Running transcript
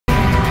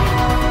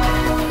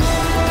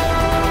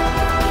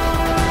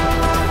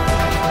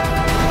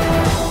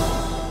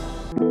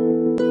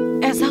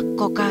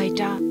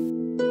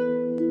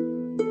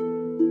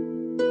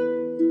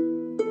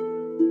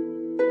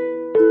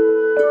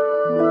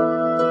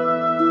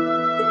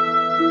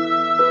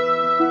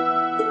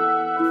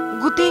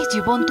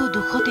জীৱনটো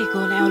দুখতেই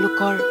গ'ল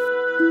এওঁলোকৰ।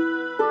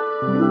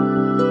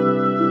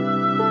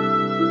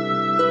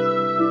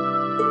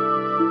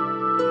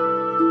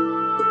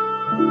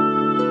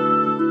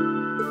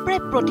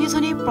 প্ৰায়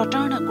প্ৰতিজনেই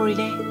প্ৰতাৰণা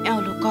কৰিলে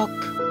এওঁলোকক।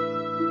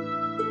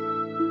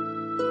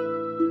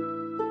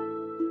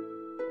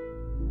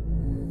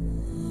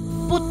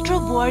 পুত্ৰ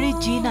বোৱাৰী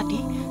যি নাতি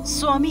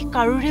স্বামী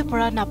কাৰোৰে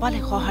পৰা নাপালে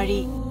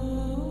সঁহাৰি।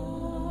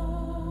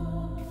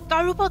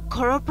 কাৰোবাক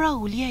ঘৰৰ পৰা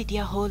উলিয়াই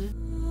দিয়া হ'ল।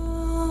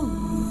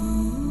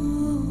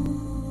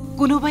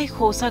 কোনোবাই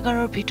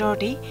শৌচাগাৰৰ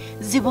ভিতৰতেই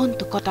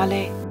জীৱনটো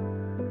কটালে।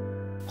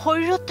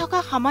 শৰীৰত থকা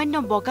সামান্য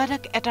বগা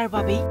দাগ এটাৰ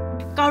বাবেই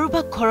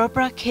কাৰোবাক ঘৰৰ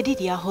পৰা খেদি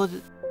দিয়া হ'ল।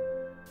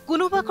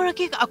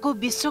 কোনোবাগৰাকীক আকৌ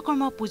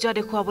বিশ্বকৰ্মা পূজা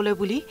দেখুৱাবলৈ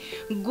বুলি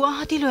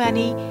গুৱাহাটীলৈ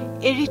আনি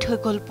এৰি থৈ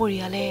গ'ল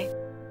পৰিয়ালে।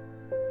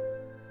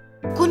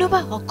 কোনোবা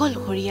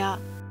অকলশৰীয়া,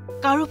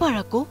 কাৰোবাৰ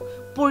আকৌ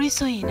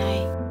পৰিচয়েই নাই।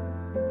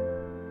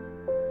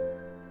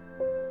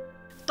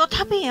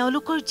 তথাপি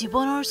এওঁলোকৰ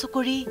জীৱনৰ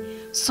চকৰি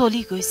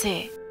চলি গৈছে।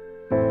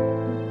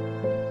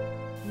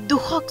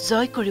 দুখক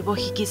জয় কৰিব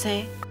শিকিছে।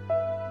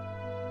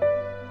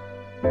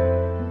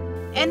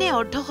 এনে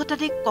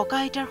অৰ্ধশতাধিক ককা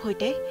আইতাৰ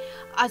সৈতে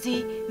আজি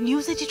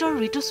নিউজ 18ৰ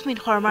ঋতুস্মিন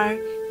শৰ্মাৰ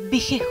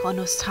বিশেষ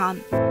অনুষ্ঠান।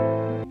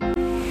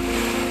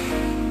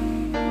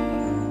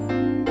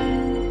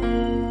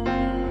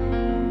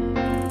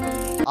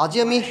 আজি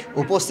আমি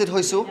উপস্থিত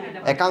হৈছোঁ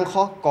একাংশ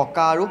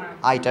ককা আৰু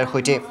আইতাৰ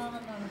সৈতে।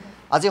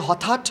 আজি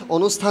হঠাৎ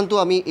অনুষ্ঠানটো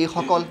আমি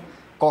এইসকল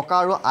ককা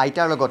আৰু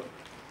আইতাৰ লগত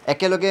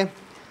একেলগে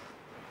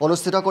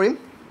অনুষ্ঠিত কৰিম।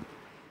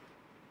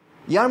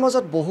 ইয়াৰ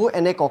মাজত বহু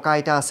এনে ককা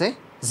আইতা আছে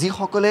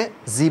যিসকলে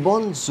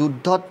জীৱন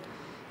যুদ্ধত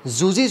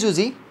যুঁজি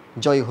যুঁজি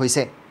জয়ী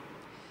হৈছে।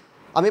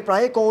 আমি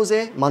প্ৰায়ে কওঁ যে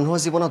মানুহৰ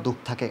জীৱনত দুখ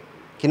থাকে,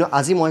 কিন্তু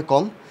আজি মই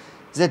ক'ম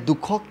যে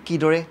দুখক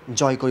কিদৰে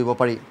জয় কৰিব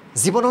পাৰি।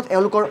 জীৱনত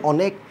এওঁলোকৰ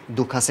অনেক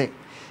দুখ আছে,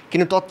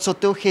 কিন্তু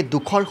তৎসত্ত্বেও সেই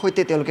দুখৰ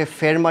সৈতে তেওঁলোকে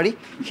ফেৰ মাৰি,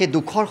 সেই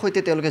দুখৰ সৈতে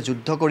তেওঁলোকে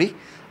যুদ্ধ কৰি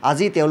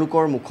আজি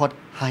তেওঁলোকৰ মুখত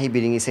হাঁহি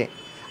বিৰিঙিছে।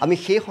 আমি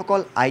সেইসকল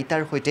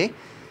আইতাৰ সৈতে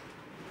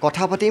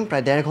কথা পাতিম।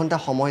 প্ৰায় 1.5 ঘণ্টা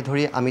সময়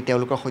ধৰি আমি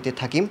তেওঁলোকৰ সৈতে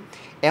থাকিম।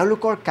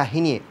 এওঁলোকৰ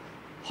কাহিনীয়ে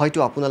হয়তো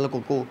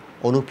আপোনালোককো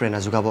অনুপ্ৰেৰণা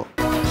যোগাব।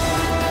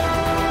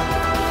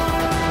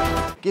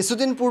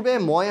 কিছুদিন পূৰ্বে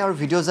মই আৰু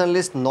ভিডিঅ'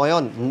 জাৰ্নেলিষ্ট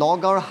নয়ন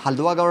নগাঁৱৰ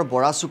হালুৱা গাঁৱৰ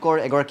বৰাচুকৰ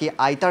এগৰাকী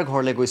আইতাৰ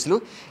ঘৰলৈ গৈছিলোঁ,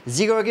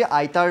 যিগৰাকী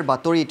আইতাৰ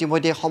বাতৰি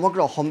ইতিমধ্যে সমগ্ৰ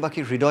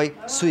অসমবাসীৰ হৃদয়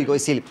চুই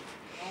গৈছিল।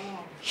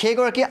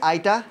 সেইগৰাকী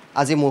আইতা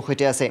আজি মোৰ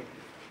সৈতে আছে।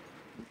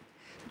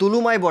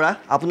 তুলুমাই বৰা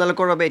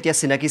আপোনালোকৰ বাবে এতিয়া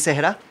চিনাকি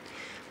চেহেৰা।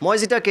 মই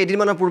যেতিয়া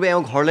কেইদিনমানৰ পূৰ্বে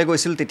এওঁ ঘৰলৈ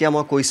গৈছিলোঁ তেতিয়া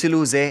মই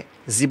কৈছিলোঁ যে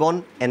জীৱন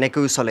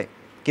এনেকৈও চলে,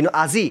 কিন্তু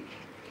আজি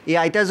এই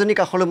আইতাজনীৰ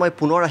কাষলৈ মই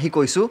পুনৰ আহি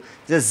কৈছোঁ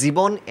যে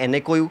জীৱন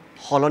এনেকৈও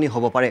সলনি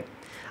হ'ব পাৰে।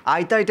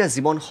 আইতাৰ এতিয়া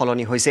জীৱন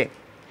সলনি হৈছে।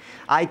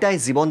 আইতাই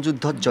জীৱন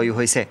যুদ্ধত জয়ী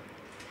হৈছে।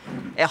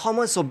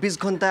 এসময় 24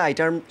 ঘণ্টা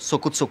আইতাৰ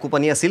চকুত চকু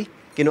পানী আছিল,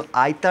 কিন্তু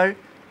আইতাৰ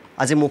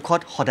আজি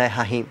মুখত সদায়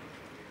হাঁহি।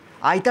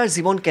 আইতাৰ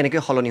জীৱন কেনেকৈ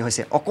সলনি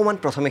হৈছে অকণমান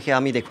প্ৰথমে সেয়া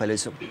আমি দেখুৱাই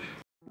লৈছোঁ।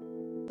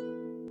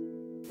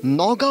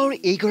 নগাঁৱৰ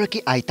এইগৰাকী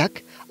আইতাক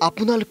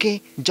আপোনালোকে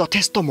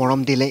যথেষ্ট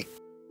মৰম দিলে।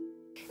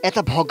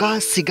 এটা ভগা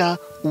চিগা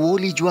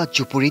উৱলি যোৱা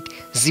জুপুৰিত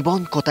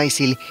জীৱন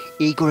কটাইছিল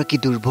এইগৰাকী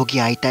দুৰ্ভগী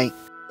আইতাই।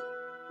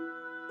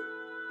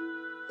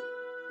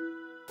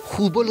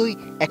 শুবলৈ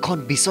এখন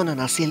বিচনা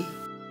নাছিল,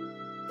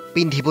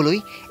 পিন্ধিবলৈ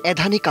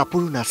এধানি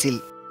কাপোৰো নাছিল,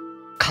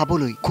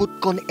 খাবলৈ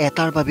খুটকণ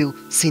এটাৰ বাবেও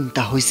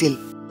চিন্তা হৈছিল।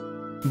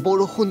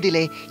 বৰষুণ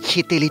দিলে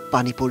শীতেলিত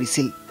পানী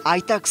পৰিছিল।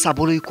 আইতাক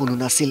চাবলৈ কোনো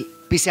নাছিল।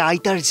 পিছে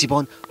আইতাৰ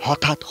জীৱন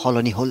হঠাৎ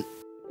সলনি হ'ল।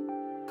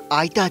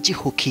 আইতা আজি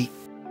সুখী।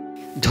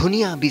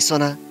 ধুনীয়া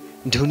বিচনা,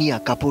 ধুনীয়া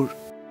কাপোৰ,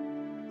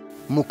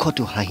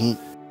 মুখতো হাঁহি।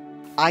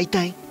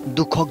 আইতাই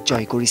দুখক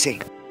জয় কৰিছে।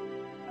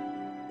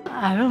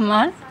 আৰু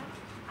মই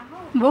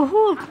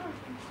বহুত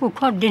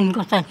সুখৰ দিন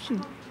কটাইছোঁ।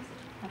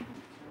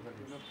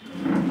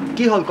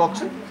 কি হ'ল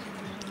কওকচোন?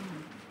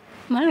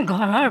 মই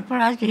ঘৰৰ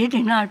পৰা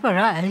যিদিনাৰ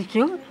পৰা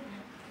আহিছোঁ,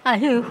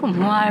 আহি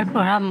সোমোৱাৰ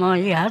পৰা মই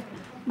ইয়াত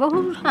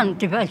বহুত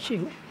শান্তি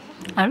পাইছোঁ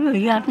আৰু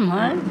ইয়াত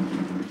মই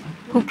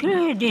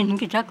সুখেৰে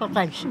দিনকেইটা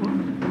কটাইছোঁ।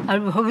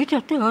 আৰু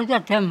ভৱিষ্যতেও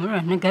যাতে মোৰ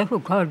এনেকৈ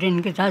সুখৰ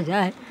দিনকেইটা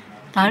যায়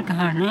তাৰ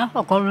কাৰণে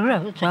সকলোৰে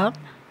ওচৰত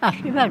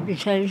আশীৰ্বাদ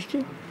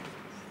বিচাৰিছোঁ।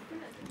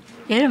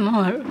 এই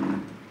মোৰ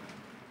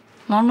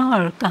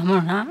মনৰ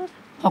কামনা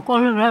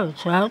সকলোৰে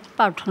ওচৰত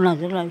প্ৰাৰ্থনা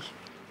জনাইছোঁ।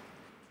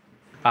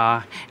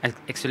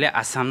 একচুৱেলি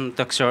আছাম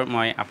টক্সৰ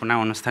মই আপোনাৰ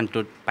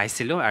অনুষ্ঠানটোত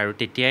পাইছিলোঁ আৰু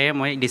তেতিয়াই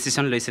মই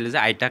ডিচিশ্যন লৈছিলোঁ যে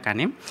আইতাক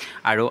আনিম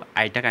আৰু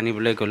আইতাক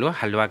আনিবলৈ গ'লোঁ।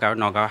 হালুৱা গাঁৱৰ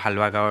নগাঁৱৰ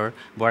হালুৱা গাঁৱৰ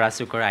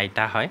বৰাচুকৰ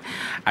আইতা হয়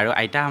আৰু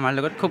আইতা আমাৰ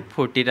লগত খুব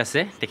ফূৰ্তিত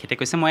আছে। তেখেতে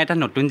কৈছে মই এটা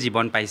নতুন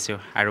জীৱন পাইছোঁ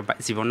আৰু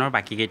জীৱনৰ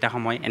বাকীকেইটা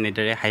সময়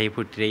এনেদৰে হাঁহি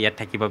ফূৰ্তিৰে ইয়াত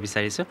থাকিব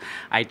বিচাৰিছোঁ।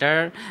 আইতাৰ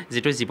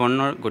যিটো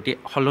জীৱনৰ গতি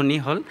সলনি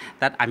হ'ল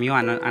তাত আমিও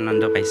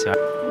আনন্দ পাইছোঁ।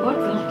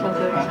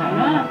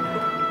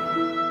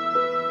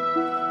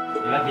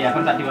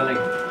 বিয়াখন পাতিব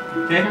লাগে।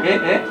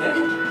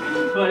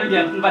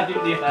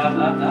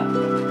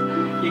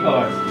 কি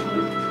খবৰ?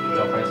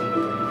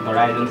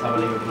 ল'ৰা এজন চাব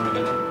লাগিব তোমাৰ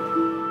কাৰণে।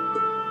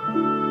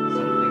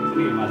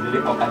 মাজুলী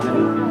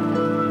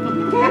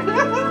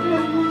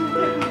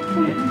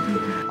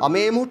আমি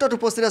এই মুহূৰ্তত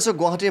উপস্থিত আছোঁ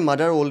গুৱাহাটীৰ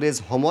মাদাৰ অল্ড এজ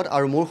হোমত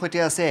আৰু মোৰ সৈতে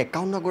আছে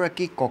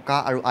 51গৰাকী ককা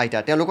আৰু আইতা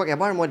তেওঁলোকক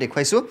এবাৰ মই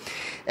দেখুৱাইছোঁ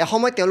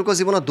এসময়ত তেওঁলোকৰ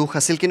জীৱনত দুখ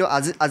আছিল কিন্তু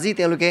আজি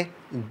তেওঁলোকে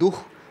দুখ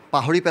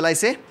পাহৰি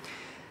পেলাইছে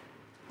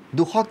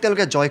দুখক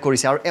তেওঁলোকে জয়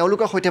কৰিছে আৰু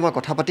এওঁলোকৰ সৈতে মই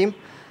কথা পাতিম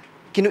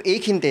কিন্তু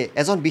এইখিনিতে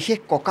এজন বিশেষ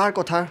ককাৰ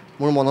কথা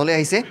মোৰ মনলৈ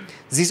আহিছে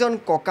যিজন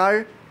ককাৰ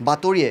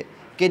বাতৰিয়ে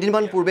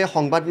কেইদিনমান পূৰ্বে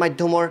সংবাদ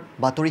মাধ্যমৰ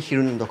বাতৰি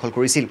শিৰোনাম দখল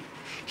কৰিছিল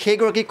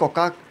সেইগৰাকী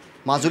ককাক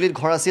মাজুলীত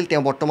ঘৰ আছিল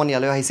তেওঁ বৰ্তমান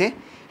ইয়ালৈ আহিছে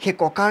সেই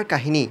ককাৰ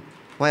কাহিনী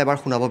মই এবাৰ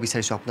শুনাব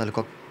বিচাৰিছোঁ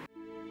আপোনালোকক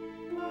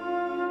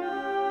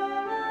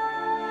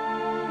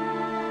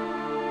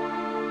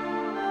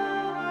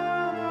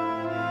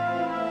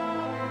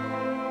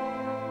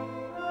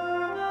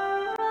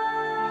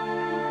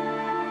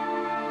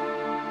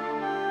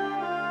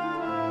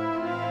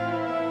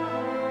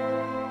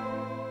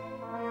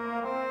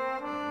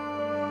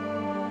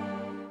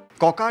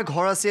ককাৰ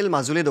ঘৰ আছিল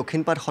মাজুলী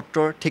দক্ষিণপাট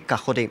সত্ৰৰ ঠিক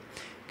কাষতেই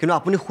কিন্তু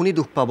আপুনি শুনি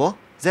দুখ পাব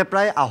যে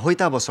প্ৰায়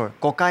 ২.৫ বছৰ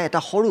ককাই এটা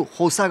সৰু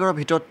শৌচাগাৰৰ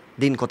ভিতৰত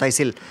দিন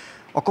কটাইছিল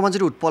অকণমান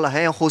যদি উৎপল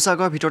আহে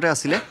শৌচাগাৰৰ ভিতৰতে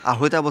আছিলে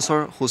 ২.৫ বছৰ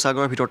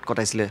শৌচাগাৰৰ ভিতৰত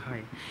কটাইছিলে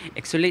হয়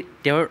একচুৱেলি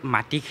তেওঁৰ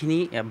মাটিখিনি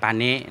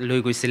বানে লৈ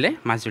গৈছিলে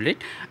মাজুলীত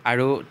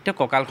আৰু তেওঁ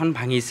কঁকালখন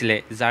ভাঙিছিলে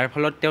যাৰ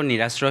ফলত তেওঁ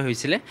নিৰাশ্ৰয়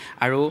হৈছিলে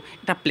আৰু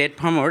এটা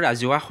প্লেটফৰ্মৰ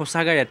ৰাজহুৱা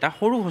শৌচাগাৰ এটা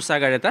সৰু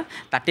শৌচাগাৰ এটা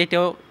তাতে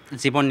তেওঁ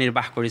জীৱন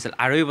নিৰ্বাহ কৰিছিল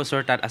 ২.৫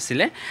 বছৰ তাত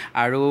আছিলে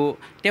আৰু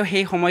তেওঁ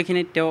সেই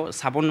সময়খিনিত তেওঁ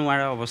চাব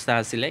নোৱাৰা অৱস্থা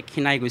আছিলে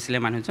ক্ষীণাই গৈছিলে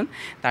মানুহজন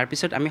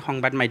তাৰপিছত আমি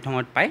সংবাদ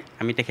মাধ্যমত পাই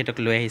আমি তেখেতক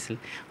লৈ আহিছিল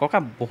ককা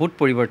বহুত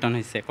পৰিৱৰ্তন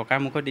হৈছে ককাৰ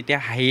মুখত এতিয়া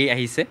হাঁহি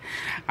আহিছে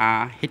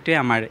সেইটোৱে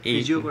আমাৰ এই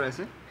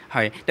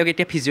হয় তেওঁক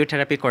এতিয়া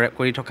ফিজিঅ'থেৰাপি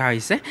কৰি থকা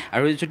হৈছে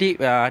আৰু যদি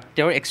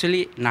তেওঁৰ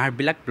একচুৱেলি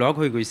নাৰ্ভবিলাক ব্লক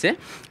হৈ গৈছে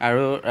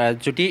আৰু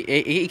যদি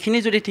এইখিনি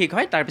যদি ঠিক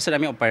হয় তাৰপিছত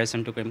আমি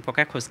অপাৰেশ্যনটো কৰিম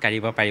ককাই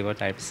খোজকাঢ়িব পাৰিব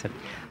তাৰপিছত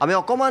আমি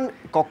অকণমান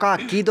ককা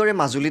কিদৰে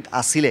মাজুলীত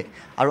আছিলে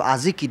আৰু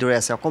আজি কিদৰে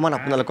আছে অকণমান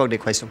আপোনালোকক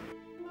দেখুৱাইছোঁ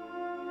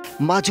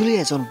মাজুলীৰ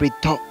এজন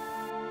বৃদ্ধ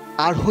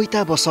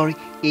 ২.৫ বছৰ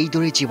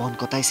এইদৰে জীৱন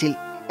কটাইছিল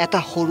এটা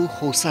সৰু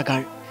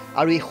শৌচাগাৰ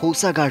আৰু এই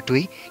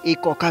শৌচাগাৰটোৱেই এই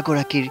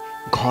ককাগৰাকীৰ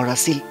ঘৰ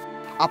আছিল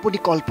আপুনি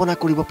কল্পনা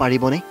কৰিব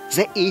পাৰিবনে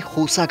যে এই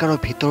শৌচাগাৰৰ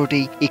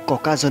ভিতৰতেই এই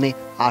ককাজনে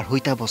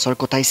 ২.৫ বছৰ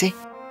কটাইছে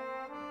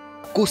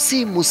কুচি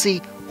মুচি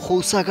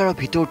শৌচাগাৰৰ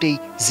ভিতৰতেই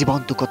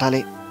জীৱনটো কটালে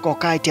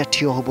ককা এতিয়া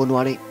থিয় হ'ব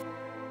নোৱাৰে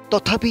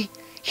তথাপি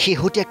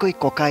শেহতীয়াকৈ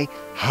ককাই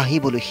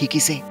হাঁহিবলৈ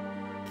শিকিছে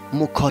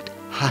মুখত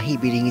হাঁহি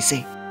বিৰিঙিছে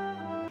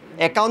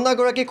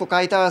 ৫১গৰাকী ককা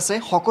আইতা আছে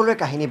সকলোৰে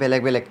কাহিনী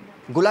বেলেগ বেলেগ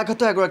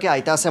গোলাঘাটৰ এগৰাকী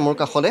আইতা আছে মোৰ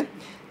কাষলৈ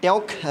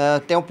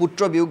তেওঁ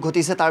পুত্ৰ বিয়োগ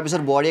ঘটিছে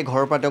তাৰপিছত বোৱাৰীয়ে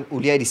ঘৰৰ পৰা তেওঁক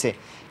উলিয়াই দিছে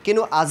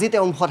কিন্তু আজি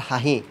তেওঁৰ মুখত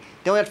হাঁহি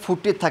তেওঁ ইয়াত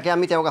ফূৰ্তিত থাকে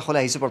আমি তেওঁৰ কাষলৈ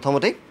আহিছোঁ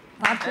প্ৰথমতেই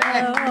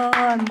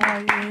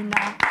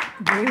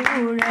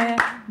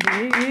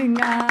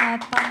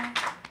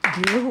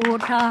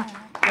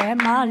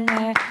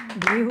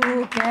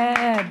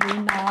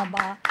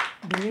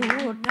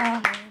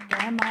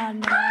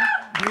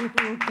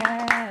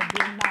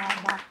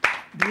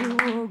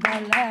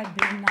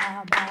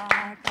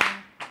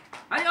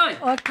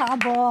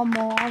খাব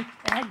মন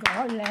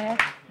এগলে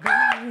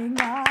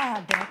বিঙা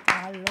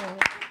দেখালো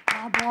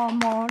খাব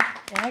মন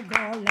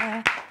এগলে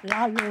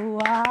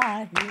লালুৱা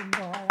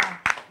হিঙৰা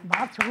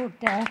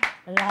বাছুতে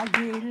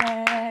লাগিলে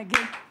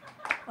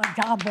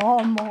যাব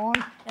মন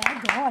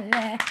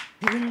এগলে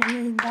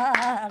বিঙা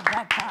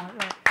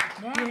দেখালো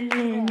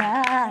বিঙা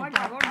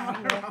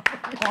দেখালো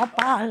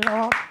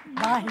কপালত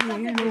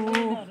বাহিলো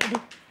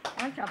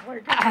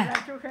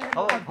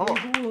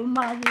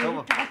মাৰি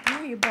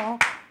থাকিব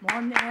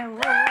মনে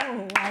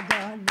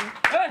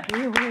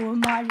বিহু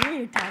মাৰি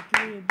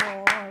থাকিব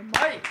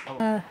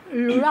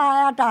ল'ৰা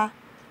এটা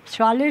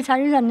ছোৱালী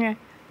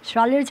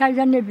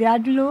 4জনী বিয়া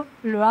দিলোঁ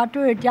ল'ৰাটো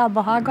এতিয়া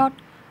বহাগত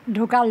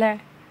ঢুকালে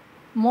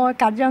মই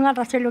কাজিৰঙাত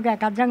আছিলোঁগৈ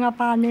কাজিৰঙাৰ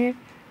পৰা আনি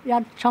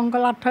ইয়াত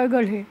শংকলাত থৈ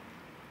গ'লহি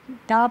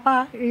তাৰপৰা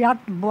ইয়াত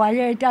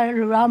বোৱাৰীয়ে এতিয়া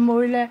ল'ৰা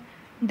মৰিলে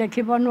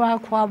দেখিব নোৱাৰোঁ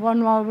খুৱাব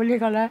নোৱাৰোঁ বুলি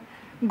ক'লে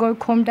গৈ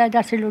খুমটাইত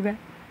আছিলোঁগৈ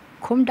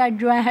খুমটাইত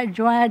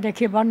জোঁৱাই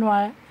দেখিব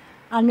নোৱাৰে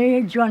আনি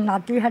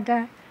নাতিহঁতে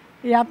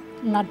ইয়াত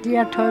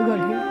নাতিয়ে থৈ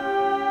গ'লহি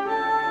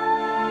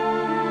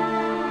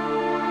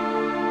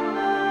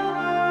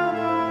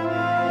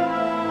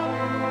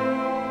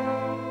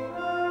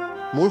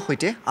মোৰ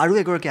সৈতে আৰু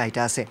এগৰাকী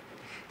আইতা আছে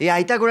এই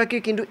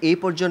আইতাগৰাকীৰ কিন্তু এই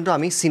পৰ্যন্ত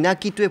আমি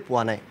চিনাকিটোৱে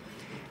পোৱা নাই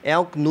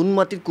এওঁক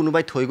নুনমাটিত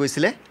কোনোবাই থৈ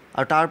গৈছিলে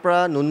আৰু তাৰ পৰা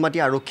নুনমাটি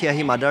আৰক্ষী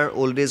আহি মাদাৰ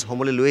অল্ড এজ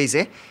হোমলৈ লৈ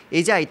আহিছে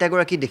এই যে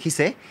আইতাগৰাকী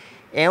দেখিছে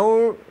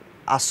এওঁৰ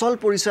আচল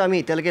পৰিচয় আমি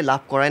এতিয়ালৈকে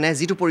লাভ কৰাই নাই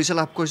যিটো পৰিচয়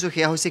লাভ কৰিছোঁ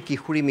সেয়া হৈছে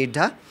কিশোৰী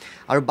মিৰ্ধা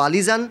আৰু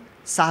বালিজান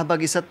চাহ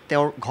বাগিচাত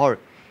তেওঁৰ ঘৰ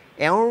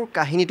এওঁৰ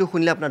কাহিনীটো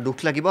শুনিলে আপোনাৰ দুখ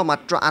লাগিব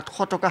মাত্ৰ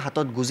 ৮০০ টকা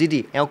হাতত গুজি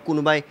দি এওঁক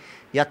কোনোবাই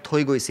ইয়াত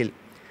থৈ গৈছিল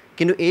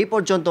কিন্তু এই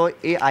পৰ্যন্ত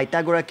এই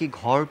আইতাগৰাকী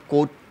ঘৰ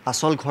ক'ত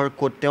আচল ঘৰ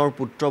ক'ত তেওঁৰ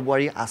পুত্ৰ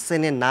বোৱাৰী আছে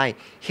নে নাই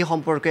সেই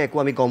সম্পৰ্কে একো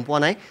আমি গম পোৱা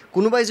নাই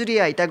কোনোবাই যদি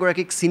এই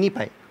আইতাগৰাকীক চিনি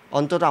পায়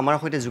অন্ততঃ আমাৰ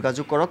সৈতে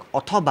যোগাযোগ কৰক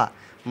অথবা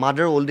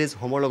মাদাৰ অল্ড এজ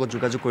হোমৰ লগত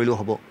যোগাযোগ কৰিলেও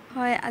হ'ব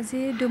হয়, আজি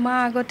 2 মাহ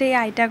আগতে এই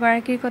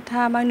আইতাগৰাকীৰ কথা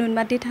আমাক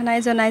নুনমাটি থানাই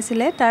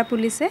জনাইছিলে তাৰ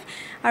পুলিচে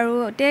আৰু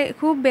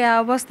খুব বেয়া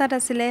অৱস্থাত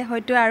আছিলে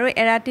হয়তো আৰু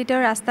এৰাতি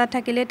তেওঁ ৰাস্তাত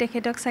থাকিলে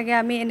তেখেতক চাগে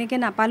আমি এনেকৈ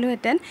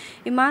নাপালোহেঁতেন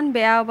ইমান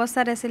বেয়া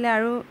অৱস্থাত আছিলে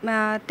আৰু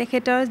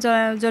তেখেতৰ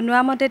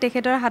জনোৱা মতে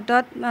তেখেতৰ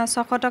হাতত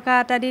 600 টকা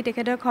এটা দি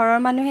তেখেতৰ ঘৰৰ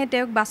মানুহে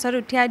তেওঁক বাছত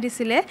উঠিয়াই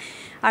দিছিলে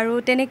আৰু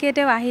তেনেকৈ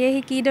তেওঁ আহি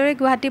কিদৰে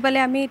গুৱাহাটী পালে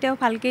আমি তেওঁ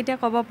ভালকৈ এতিয়া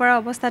ক'ব পৰা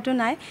অৱস্থাটো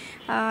নাই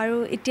আৰু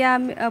এতিয়া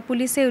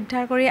পুলিচে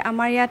উদ্ধাৰ কৰি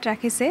আমাৰ ইয়াত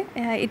ৰাখিছে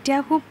এতিয়া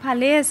খুব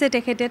ভালেই আছে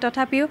তেখেতে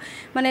তথাপিও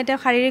মানে তেওঁ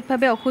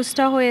শাৰীৰিকভাৱে অসুস্থ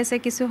হৈ আছে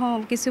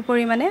কিছু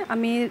পৰিমাণে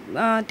আমি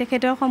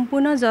তেখেতৰ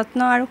সম্পূৰ্ণ যত্ন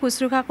আৰু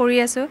শুশ্ৰূষা কৰি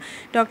আছোঁ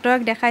ডক্তৰক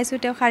দেখাইছোঁ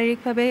তেওঁ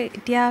শাৰীৰিকভাৱে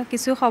এতিয়া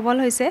কিছু সবল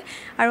হৈছে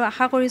আৰু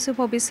আশা কৰিছোঁ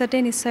ভৱিষ্যতে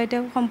নিশ্চয়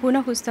তেওঁ সম্পূৰ্ণ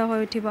সুস্থ হৈ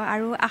উঠিব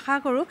আৰু আশা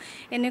কৰোঁ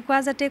এনেকুৱা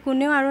যাতে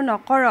কোনেও আৰু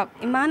নকৰক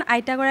ইমান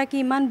আইতাগৰাকী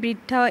ইমান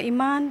বৃদ্ধ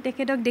ইমান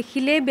তেখেতক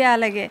দেখিলেই বেয়া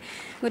লাগে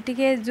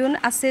গতিকে যোন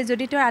আছে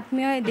যদি তেওঁৰ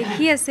আত্মীয়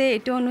দেখি আছে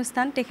এইটো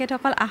অনুষ্ঠান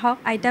তেখেতসকল আহক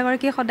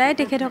আইতাগৰাকী সদায়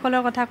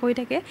তেখেতসকলৰ কথা কৈ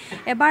থাকে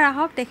এবাৰ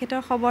আহক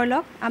তেখেতৰ খবৰ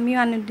লওক আমিও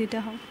আনন্দিত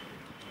হ'ম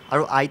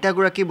আৰু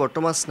আইতাগৰাকী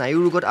বৰ্তমান স্নায়ু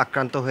ৰোগত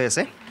আক্ৰান্ত হৈ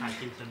আছে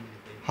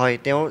হয়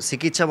তেওঁৰ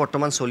চিকিৎসা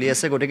বৰ্তমান চলি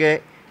আছে গতিকে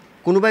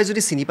কোনোবাই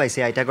যদি চিনি পাইছে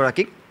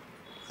আইতাগৰাকীক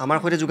আমাৰ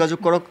সৈতে যোগাযোগ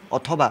কৰক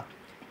অথবা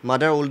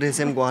মাদাৰ অল্ড এজ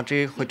এম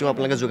গুৱাহাটীৰ সৈতেও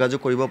আপোনালোকে যোগাযোগ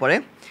কৰিব পাৰে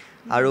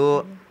আৰু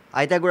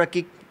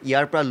আইতাগৰাকীক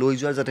ইয়াৰ পৰা লৈ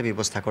যোৱাৰ যাতে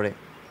ব্যৱস্থা কৰে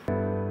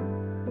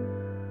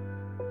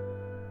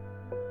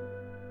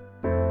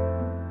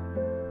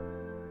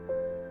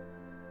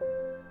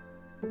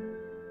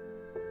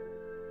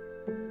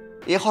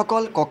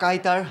এইসকল ককা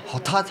আইতাৰ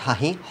হঠাৎ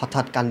হাঁহি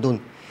হঠাৎ কান্দোন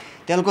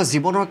তেওঁলোকৰ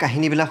জীৱনৰ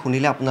কাহিনীবিলাক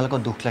শুনিলে আপোনালোকৰ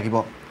দুখ লাগিব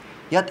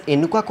ইয়াত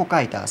এনেকুৱা ককা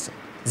আইতা আছে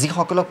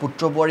যিসকলক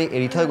পুত্ৰ বোৱাৰী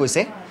এৰি থৈ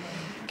গৈছে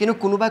কিন্তু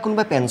কোনোবাই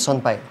পেঞ্চন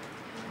পায়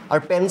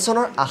আৰু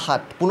পেঞ্চনৰ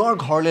আশাত পুনৰ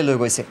ঘৰলৈ লৈ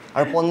গৈছে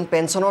আৰু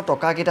পেঞ্চনৰ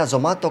টকাকেইটা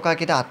জমা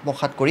টকাকেইটা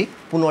আত্মসাৎ কৰি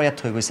পুনৰ ইয়াত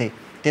থৈ গৈছে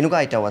তেনেকুৱা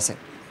আইতাও আছে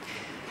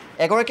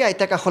এগৰাকী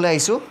আইতা কাষলৈ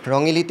আহিছোঁ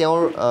ৰঙিলী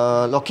তেওঁৰ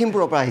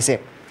লখিমপুৰৰ পৰা আহিছে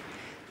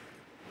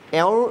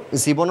এওঁৰ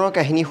জীৱনৰ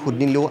কাহিনী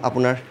শুনিলেও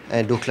আপোনাৰ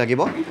দুখ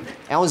লাগিব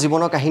এওঁৰ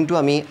জীৱনৰ কাহিনীটো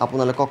আমি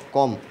আপোনালোকক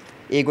ক'ম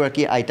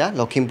এইগৰাকী আইতা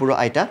লখিমপুৰৰ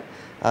আইতা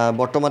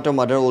বৰ্তমান তেওঁৰ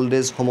মাদাৰ অল্ড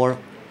এজ হোমৰ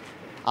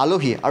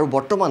আলহী আৰু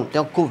বৰ্তমান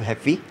তেওঁ খুব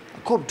হেপী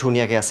খুব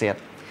ধুনীয়াকৈ আছে ইয়াত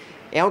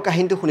এওঁৰ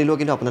কাহিনীটো শুনিলেও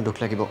কিন্তু আপোনাৰ দুখ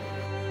লাগিব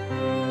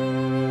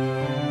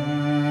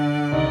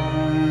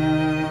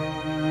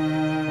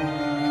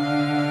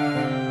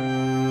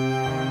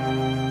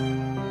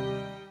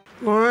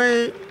মই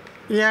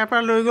ইয়াৰ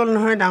পৰা লৈ গ'ল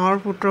নহয় ডাঙৰ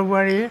পুত্ৰ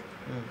বোৱাৰীয়ে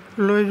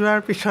লৈ যোৱাৰ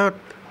পিছত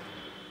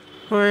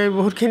মই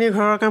বহুতখিনি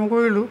ঘৰৰ কাম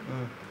কৰিলোঁ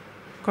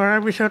কৰাৰ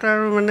পিছত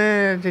আৰু মানে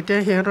যেতিয়া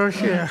সিহঁতৰ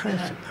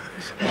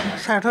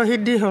স্বাৰ্থ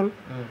সিদ্ধি হ'ল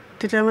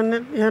তেতিয়া মানে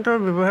ইহঁতৰ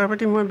ব্যৱহাৰ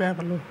পাতি মই বেয়া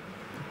পালোঁ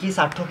কি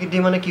স্বাৰ্থ সিদ্ধি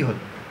মানে কি হ'ল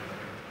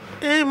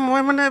এই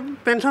মই মানে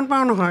পেঞ্চন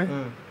পাওঁ নহয়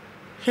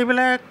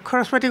সেইবিলাক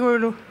খৰচ পাতি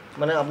কৰিলোঁ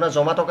মানে আপোনাৰ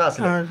জমা টকা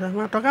আছিল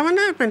জমা টকা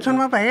মানে পেঞ্চন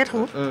মই পায়ে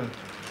থাকোঁ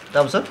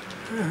তাৰপিছত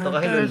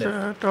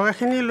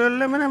টকাখিনি লৈ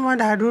ল'লে মানে মই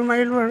ধাৰ ধুৰ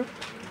মাৰিলোঁ আৰু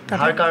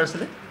ধাৰ কাৰ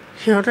আছিলে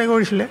সিহঁতে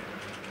কৰিছিলে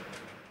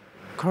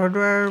ঘৰ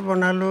দুৱাৰ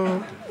বনালোঁ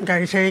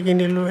গাড়ী চাড়ী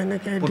কিনিলোঁ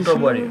এনেকৈ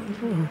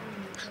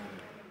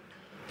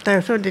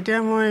তাৰপিছত যেতিয়া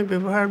মই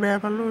ব্যৱহাৰ বেয়া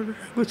পালোঁ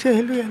গুচি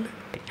আহিলোঁ ইয়ালৈ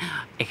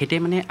এখেতে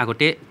মানে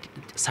আগতে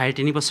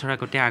 3.5 বছৰ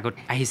আগতে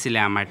আহিছিলে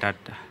আমাৰ তাত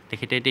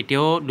তেখেতে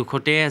তেতিয়াও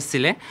দুখতে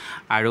আছিলে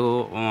আৰু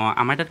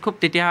আমাৰ তাত খুব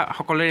তেতিয়া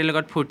সকলোৰে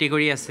লগত ফূৰ্তি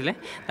কৰি আছিলে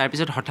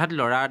তাৰপিছত হঠাৎ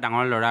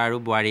ডাঙৰ ল'ৰা আৰু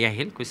বোৱাৰী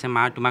আহিল কৈছে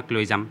মা তোমাক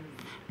লৈ যাম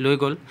লৈ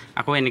গ'ল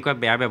আকৌ এনেকুৱা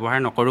বেয়া ব্যৱহাৰ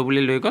নকৰোঁ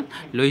বুলি লৈ গ'ল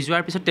লৈ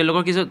যোৱাৰ পিছত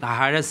তেওঁলোকৰ কিছু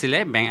ধাৰ আছিলে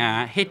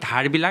সেই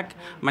ধাৰবিলাক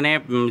মানে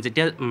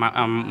যেতিয়া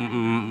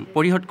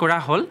পৰিশোধ কৰা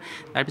হ'ল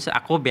তাৰপিছত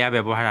আকৌ বেয়া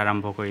ব্যৱহাৰ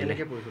আৰম্ভ কৰিলে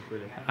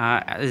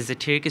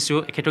জেঠীৰ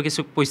এখেতৰ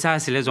কিছু পইচা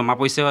আছিলে জমা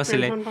পইচাও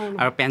আছিলে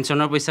আৰু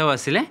পেঞ্চনৰ পইচাও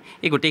আছিলে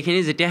এই গোটেইখিনি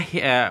যেতিয়া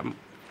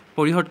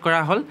পৰিশোধ কৰা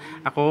হ'ল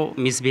আকৌ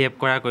মিছবিহেভ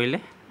কৰিলে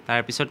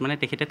তাৰপিছত মানে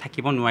তেখেতে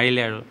থাকিব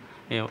নোৱাৰিলে আৰু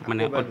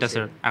মানে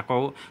অত্যাচাৰত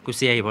আকৌ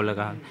গুচি আহিব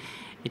লগা হ'ল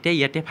এতিয়া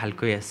ইয়াতে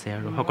ভালকৈ আছে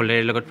আৰু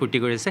সকলোৰে লগত ফূৰ্তি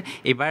কৰি আছে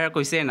এইবাৰ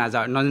কৈছে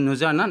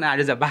নোযোৱা ন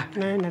আৰু যাবা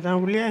নাযাওঁ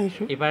বুলিয়ে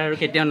আহিছোঁ এইবাৰ আৰু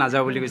কেতিয়াও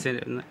নাযাওঁ বুলি কৈছে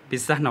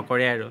বিশ্বাস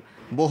নকৰে আৰু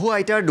বহু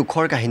আইতাৰ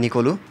দুখৰ কাহিনী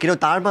ক'লোঁ কিন্তু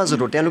তাৰ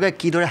মাজতো তেওঁলোকে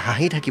কিদৰে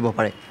হাঁহি থাকিব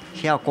পাৰে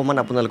সেয়া অকণমান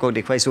আপোনালোকক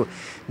দেখুৱাইছোঁ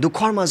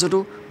দুখৰ মাজতো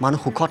মানুহ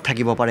সুখত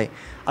থাকিব পাৰে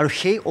আৰু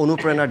সেই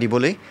অনুপ্ৰেৰণা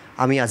দিবলৈ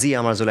আমি আজি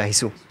আমাৰ মাজলৈ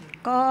আহিছোঁ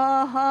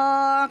কহ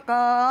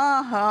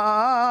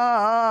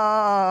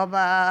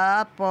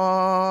বাপ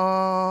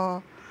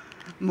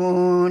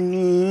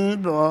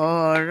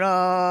মুনিবৰ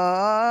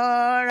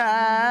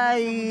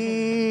ৰাই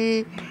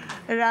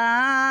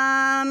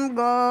ৰাম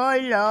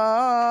গ'ল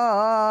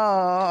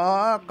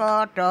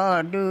কত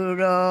দূৰ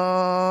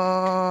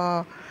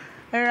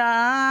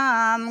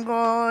ৰাম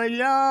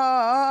গ'ল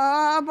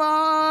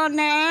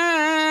বনে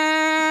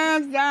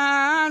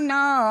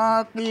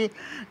জানকী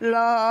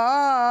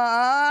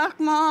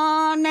লক্ষ্মণে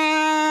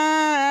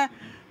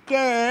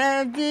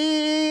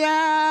কেজিয়ায়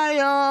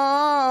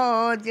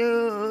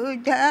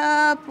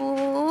যোধাপুৰ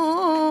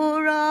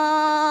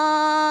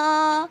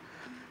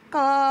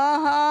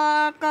কহ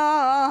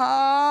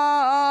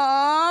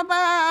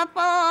বাপ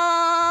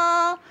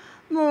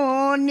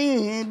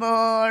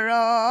মুনিবৰ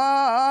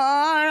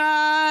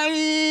ৰাই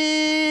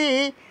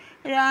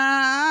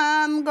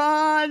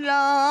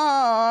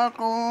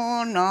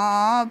কোন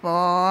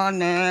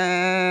বনে।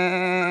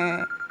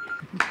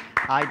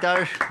 আইতাৰ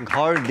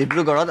ঘৰ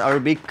ডিব্ৰুগড়ত আৰু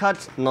বিখ্যাত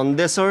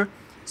নন্দেশ্বৰ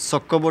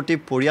চক্ৰৱৰ্তী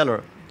পৰিয়ালৰ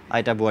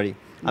আইতা বোৱাৰী।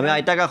 আমি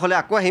আইতা কাষলৈ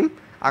আকৌ আহিম,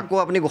 আকৌ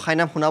আপুনি গোসাঁই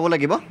নাম শুনাব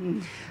লাগিব।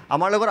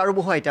 আমাৰ লগত আৰু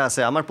বহু আইতা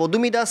আছে, আমাৰ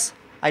পদুমী দাস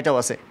আইতাও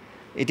আছে।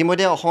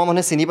 ইতিমধ্যে অসমৰ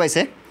মানুহে চিনি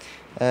পাইছে,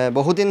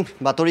 বহুদিন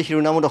বাতৰি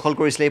শিৰোনামো দখল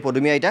কৰিছিলে এই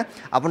পদুমী আইতা।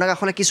 আপোনাৰ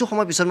কাষলৈ কিছু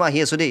সময় পিছত মই আহি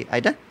আছোঁ দেই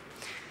আইতা।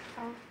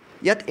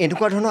 ইয়াত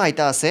এনেকুৱা ধৰণৰ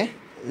আইতা আছে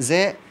যে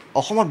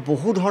অসমত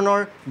বহু ধৰণৰ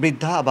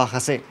বৃদ্ধা আৱাস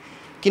আছে,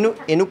 কিন্তু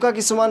এনেকুৱা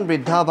কিছুমান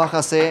বৃদ্ধা আৱাস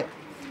আছে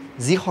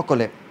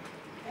যিসকলে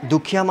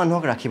দুখীয়া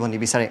মানুহক ৰাখিব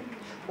নিবিচাৰে।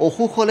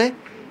 অসুখ হ'লে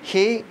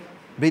সেই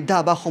বৃদ্ধা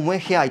আৱাসসমূহে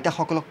সেই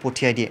আইতাসকলক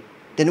পঠিয়াই দিয়ে।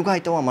 তেনেকুৱা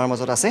আইতাও আমাৰ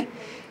মাজত আছে।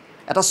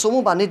 এটা চমু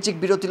বাণিজ্যিক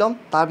বিৰতি ল'ম,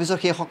 তাৰপিছত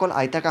সেইসকল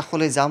আইতা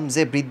কাষলৈ যাম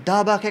যে বৃদ্ধা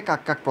আৱাসে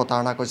কাক কাক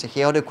প্ৰতাৰণা কৰিছে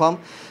সেয়াও দেখুৱাম।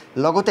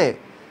 লগতে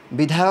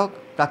বিধায়ক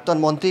প্ৰাক্তন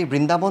মন্ত্ৰী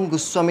বৃন্দাবন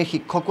গোস্বামী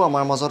শিক্ষকো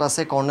আমাৰ মাজত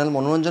আছে, কৰ্ণেল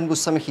মনোৰঞ্জন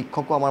গোস্বামী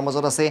শিক্ষকো আমাৰ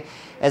মাজত আছে,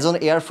 এজন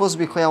এয়াৰফ'ৰ্চ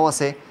বিষয়াও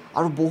আছে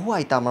আৰু বহু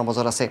আইতা আমাৰ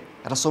মাজত আছে।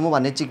 এটা চমু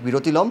বাণিজ্যিক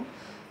বিৰতি ল'ম,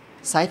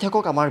 চাই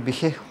থাকক আমাৰ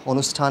বিশেষ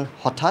অনুষ্ঠান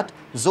হঠাৎ,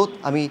 য'ত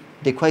আমি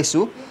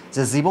দেখুৱাইছোঁ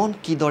যে জীৱন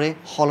কিদৰে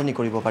সলনি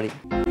কৰিব পাৰি।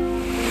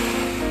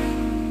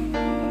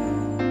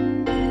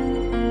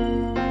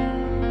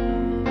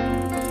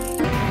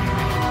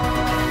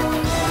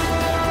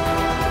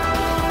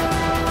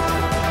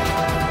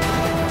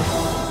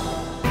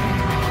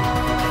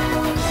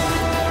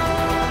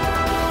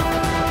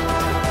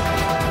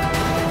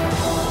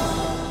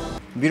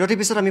 বিৰতিৰ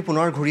পিছত আমি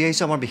পুনৰ ঘূৰি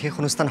আহিছোঁ আমাৰ বিশেষ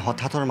অনুষ্ঠান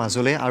হঠাৎৰ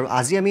মাজলৈ। আৰু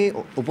আজি আমি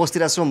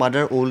উপস্থিত আছোঁ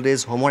মাদাৰ অল্ড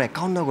এজ হোমৰ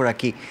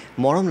 51গৰাকী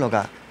মৰম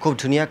লগা খুব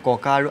ধুনীয়া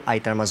ককা আৰু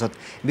আইতাৰ মাজত।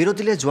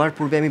 বিৰতিলৈ যোৱাৰ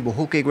পূৰ্বে আমি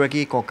বহু কেইগৰাকী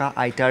ককা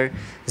আইতাৰ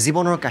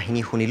জীৱনৰ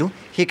কাহিনী শুনিলোঁ।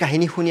 সেই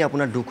কাহিনী শুনি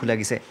আপোনাৰ দুখ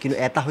লাগিছে, কিন্তু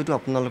এটা হয়তো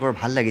আপোনালোকৰ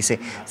ভাল লাগিছে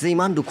যে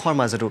ইমান দুখৰ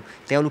মাজতো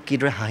তেওঁলোক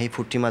কিদৰে হাঁহি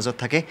ফূৰ্তিৰ মাজত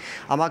থাকে।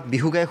 আমাক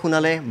বিহু গাই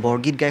শুনালে,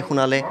 বৰগীত গাই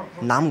শুনালে,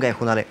 নাম গাই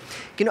শুনালে।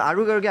 কিন্তু আৰু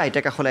এগৰাকী আইতা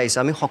কাষলৈ আহিছোঁ,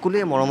 আমি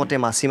সকলোৱে মৰমতে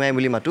মাছীমাই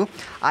বুলি মাতোঁ।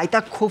 আইতা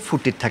খুব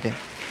ফূৰ্তিত থাকে।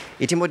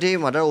 ইতিমধ্যে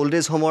মাদাৰ অল্ড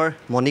এজ হোমৰ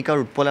মণিকা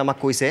আৰু উৎপলে আমাক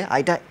কৈছে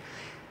আইতা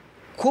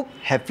খুব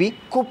হেপী,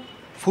 খুব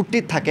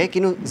ফূৰ্তিত থাকে,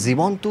 কিন্তু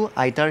জীৱনটো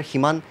আইতাৰ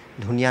সিমান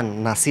ধুনীয়া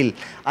নাছিল।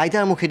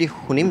 আইতাৰ মুখেদি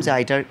শুনিম যে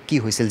আইতাৰ কি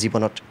হৈছিল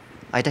জীৱনত।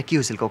 আইতা কি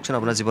হৈছিল কওকচোন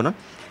আপোনাৰ জীবনত?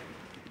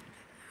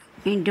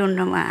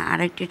 ডুন্ডুমা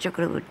আরেকটি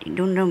চক্রবর্তী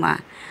ডুন্ডুমা।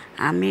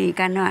 আমি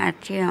এখানে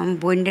আছি, আমি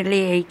বন্ডেলে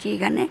এইছি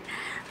এখানে।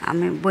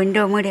 আমি বন্ড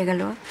মরে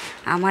গেল,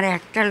 আমার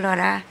একটা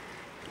লড়া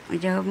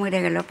যে মরে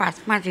গেল 5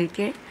 মাস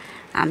হয়েছে।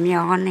 আমি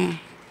ওখানে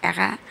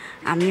একা,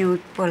 আমি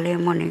উৎপলে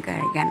মনিকা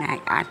এখানে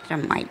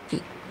আশ্রম আইছি।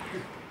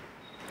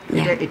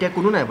 এতিয়া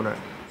কোনো নাই আপোনাৰ?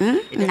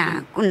 না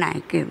নাই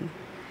কেউ।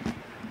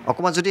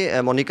 অকণমান যদি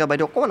মনিকা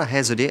বাইদেউ অকণমান আহে,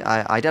 যদি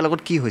আইতাৰ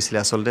লগত কি হৈছিলে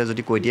আচলতে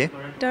যদি কৈ দিয়ে।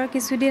 তেখেতৰ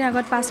কিছুদিন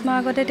আগত 5 মাহ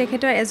আগতে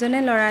তেখেতৰ এজনে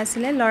ল'ৰা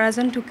আছিলে,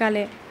 ল'ৰাজন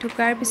ঢুকালে।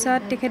 ঢুকাৰ পিছত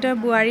তেখেতৰ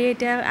বোৱাৰীয়ে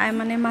এতিয়া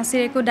মানে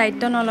মাছীৰ একো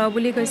দায়িত্ব নলওঁ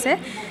বুলি কৈছে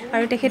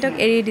আৰু তেখেতক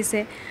এৰি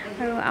দিছে।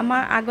 আৰু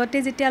আমাৰ আগতে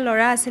যেতিয়া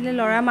ল'ৰা আছিলে,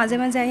 ল'ৰা মাজে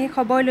মাজে আহি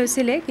খবৰ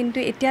লৈছিলে, কিন্তু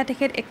এতিয়া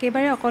তেখেত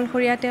একেবাৰে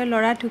অকলশৰীয়া। তেওঁৰ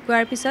ল'ৰা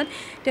ঢুকোৱাৰ পিছত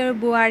তেওঁৰ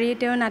বোৱাৰী,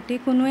 তেওঁৰ নাতি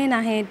কোনোৱে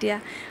নাহে এতিয়া।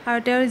 আৰু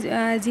তেওঁৰ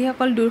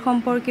যিসকল দূৰ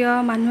সম্পৰ্কীয়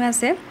মানুহ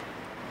আছে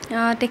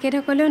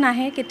তেখেতসকলেও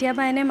নাহে।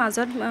 কেতিয়াবা এনে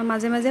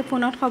মাজে মাজে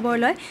ফোনত খবৰ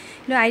লয়।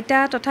 কিন্তু আইতা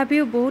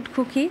তথাপিও বহুত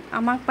সুখী,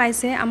 আমাক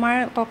পাইছে। আমাৰ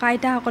ককা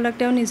আইতাসকলক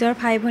তেওঁ নিজৰ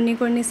ভাই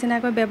ভনীকৰ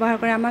নিচিনাকৈ ব্যৱহাৰ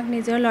কৰে, আমাক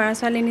নিজৰ ল'ৰা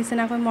ছোৱালীৰ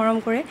নিচিনাকৈ মৰম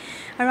কৰে।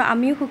 আৰু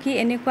আমিও সুখী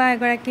এনেকুৱা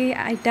এগৰাকী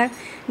আইতাক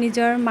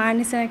নিজৰ মাৰ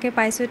নিচিনাকৈ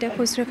পাইছোঁ, তেওঁ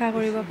শুশ্ৰূষা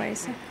কৰিব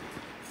পাৰিছে।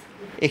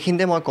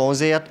 এইখিনিতে মই কওঁ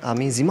যে ইয়াত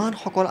আমি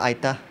যিমানসকল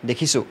আইতা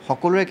দেখিছোঁ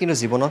সকলোৰে কিন্তু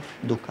জীৱনত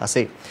দুখ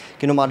আছেই,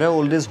 কিন্তু মাদাৰ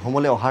অল্ড এজ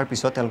হোমলৈ অহাৰ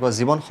পিছত তেওঁলোকৰ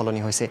জীৱন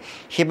সলনি হৈছে।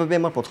 সেইবাবে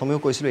মই প্ৰথমেও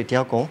কৈছিলোঁ,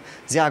 এতিয়াও কওঁ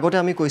যে আগতে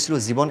আমি কৈছিলোঁ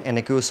জীৱন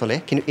এনেকৈও চলে,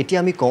 কিন্তু এতিয়া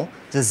আমি কওঁ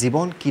যে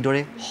জীৱন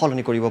কিদৰে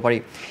সলনি কৰিব পাৰি।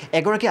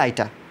 এগৰাকী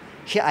আইতা,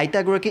 সেই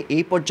আইতাগৰাকী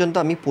এই পৰ্যন্ত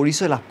আমি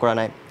পৰিচয় লাভ কৰা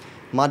নাই।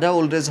 মাদাৰ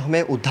অল্ড এজ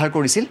হোমে উদ্ধাৰ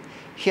কৰিছিল,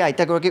 সেই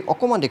আইতাগৰাকীক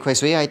অকণমান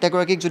দেখুৱাইছোঁ। এই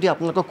আইতাগৰাকীক যদি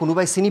আপোনালোকক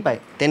কোনোবাই চিনি পায়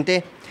তেন্তে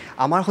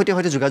আমাৰ সৈতে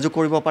হয়তো যোগাযোগ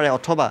কৰিব পাৰে,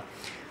 অথবা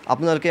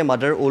আপোনালোকে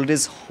মাদাৰ অল্ড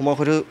এজ হোমৰ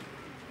সৈতে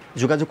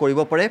যোগাযোগ কৰিব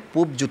পাৰে।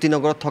 পূব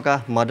জ্যোতিনগৰত থকা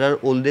মাদাৰ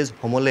অল্ড এজ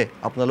হোমলৈ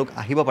আপোনালোক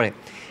আহিব পাৰে।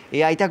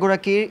 এই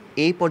আইতাগৰাকীৰ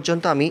এই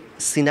পৰ্যন্ত আমি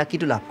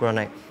চিনাকিটো লাভ কৰা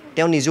নাই।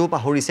 তেওঁ নিজেও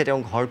পাহৰিছে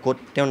তেওঁৰ ঘৰ ক'ত,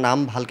 তেওঁৰ নাম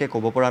ভালকৈ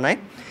ক'ব পৰা নাই।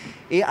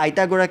 এই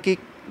আইতাগৰাকীক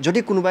যদি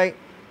কোনোবাই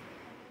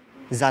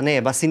জানে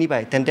বা চিনি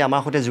পায় তেন্তে আমাৰ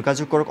সৈতে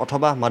যোগাযোগ কৰক,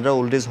 অথবা মাদাৰ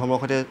অল্ড এজ হোমৰ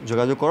সৈতে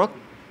যোগাযোগ কৰক।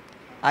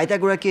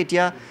 আইতাগৰাকী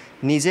এতিয়া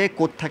নিজে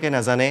ক'ত থাকে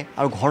নাজানে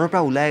আৰু ঘৰৰ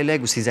পৰা ওলাই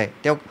গুচি যায়।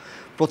 তেওঁক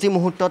প্ৰতি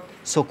মুহূৰ্তত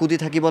চকু দি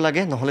থাকিব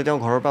লাগে, নহ'লে তেওঁ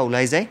ঘৰৰ পৰা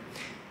ওলাই যায়।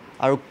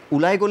 আৰু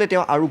ওলাই গ'লে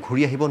তেওঁ আৰু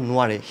ঘূৰি আহিব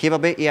নোৱাৰে।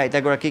 সেইবাবে এই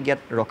আইতাগৰাকীক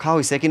ইয়াত ৰখা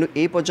হৈছে। কিন্তু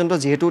এই পৰ্যন্ত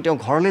যিহেতু তেওঁ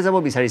ঘৰলৈ যাব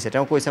বিচাৰিছে,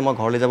 তেওঁ কৈছে মই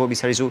ঘৰলৈ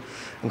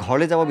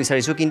যাব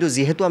বিচাৰিছোঁ, কিন্তু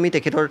যিহেতু আমি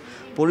তেখেতৰ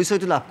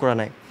পৰিচয়টো লাভ কৰা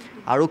নাই,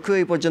 আৰক্ষীয়েও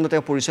এই পৰ্যন্ত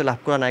তেওঁ পৰিচয় লাভ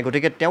কৰা নাই,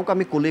 গতিকে তেওঁক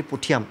আমি ক'লৈ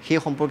পঠিয়াম সেই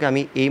সম্পৰ্কে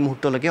আমি এই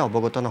মুহূৰ্তলৈকে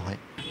অৱগত নহয়।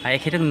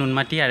 এখেতক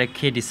নুনমাটি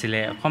আৰক্ষীয়ে দিছিলে,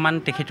 অকণমান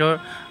তেখেতৰ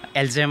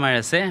এলজেমাৰ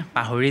আছে,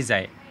 পাহৰি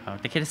যায়।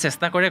 তেখেতে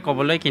চেষ্টা কৰে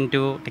ক'বলৈ, কিন্তু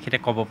তেখেতে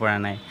ক'ব পৰা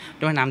নাই।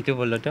 তোমাৰ নামটো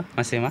বলো তো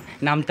মাছীমা,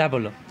 নামটা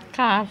বলো।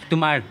 কাৰ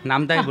তোমাৰ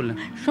নাম তাই বোলে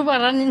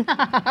সুবাৰাণী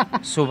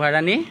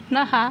শোভাৰাণী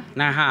নাহা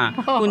নাহা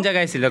কোন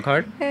জেগা আছিলে ঘৰ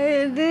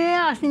এই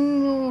আছিল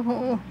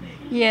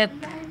ইয়াত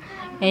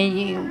এই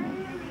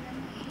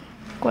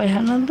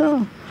কয়হানতো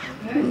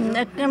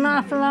একখানা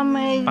আসলাম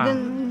এই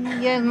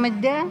ইয়েৰ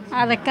মধ্যে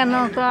আৰ একখানা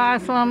তো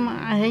আসলাম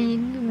সেই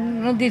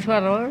নদীৰ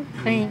পাৰৰ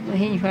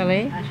সেইফালে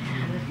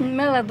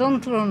মেলা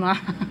যন্ত্ৰণা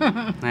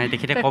নাই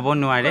তেখেতে ক'ব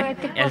নোৱাৰে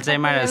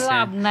এলজাইমাৰ আছে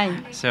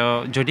চ'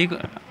 যদি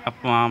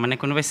মানে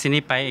কোনোবাই চিনি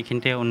পায়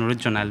এইখিনিতে অনুৰোধ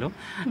জনালোঁ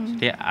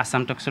যদি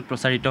আছাম টক্সত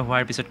প্ৰচাৰিত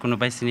হোৱাৰ পিছত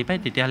কোনোবাই চিনি পায়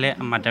তেতিয়াহ'লে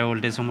মাদাৰ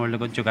অল্ড এজ হোমৰ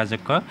লগত যোগাযোগ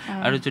কৰক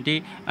আৰু যদি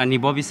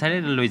নিব বিচাৰে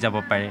লৈ যাব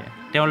পাৰে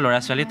তেওঁৰ ল'ৰা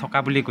ছোৱালী থকা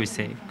বুলি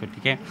কৈছে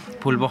গতিকে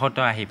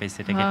ভুলবশতঃ আহি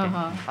পাইছে তেখেতে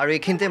আৰু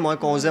এইখিনিতে মই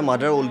কওঁ যে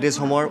মাদাৰ অল্ড এজ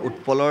হোমৰ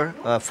উৎপলৰ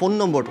ফোন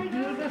নম্বৰটো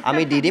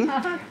আমি দি দিম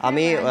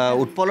আমি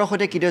উৎপলৰ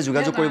সৈতে কিদৰে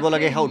যোগাযোগ কৰিব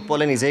লাগে সেয়া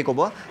উৎপলে নিজেই ক'ব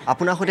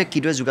আপোনাৰ সৈতে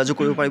কিদৰে যোগাযোগ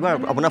কৰিব পাৰিব আৰু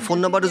আপোনাৰ ফোন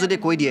নম্বৰটো যদি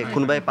কৈ দিয়ে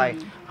কোনোবাই পায়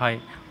হয়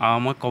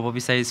মই ক'ব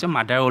বিচাৰিছোঁ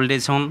mother old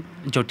as home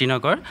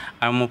Jyotinagar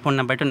আৰু মোৰ ফোন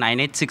নাম্বাৰটো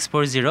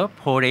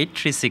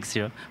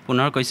 9864048360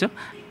 পুনৰ কৈছোঁ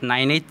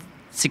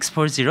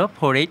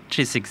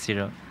 9864048360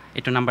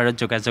 এইটো নাম্বাৰত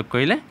যোগাযোগ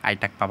কৰিলে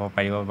আইতাক পাব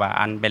পাৰিব বা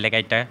আন বেলেগ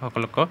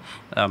আইতাসকলকো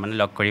মানে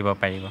লগ কৰিব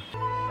পাৰিব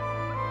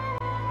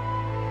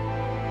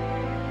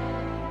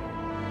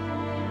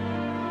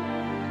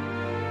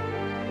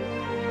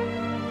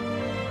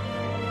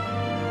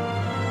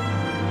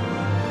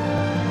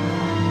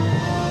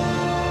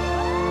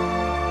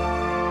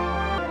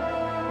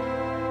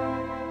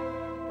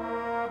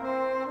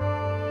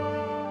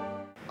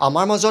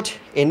আমাৰ মাজত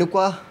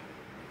এনেকুৱা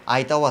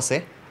আইতাও আছে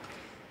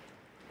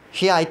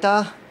সেই আইতা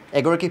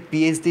এগৰাকী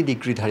PhD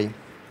ডিগ্ৰীধাৰী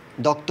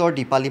ডক্টৰ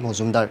দীপালী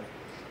মজুমদাৰ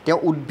তেওঁ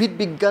উদ্ভিদ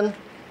বিজ্ঞান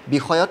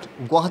বিষয়ত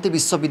গুৱাহাটী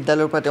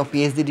বিশ্ববিদ্যালয়ৰ পৰা তেওঁ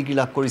PhD ডিগ্ৰী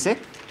লাভ কৰিছে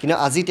কিন্তু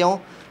আজি তেওঁ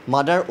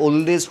মাদাৰ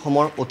অল্ড এজ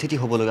হোমৰ অতিথি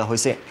হ'ব লগা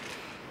হৈছে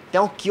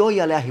তেওঁ কিয়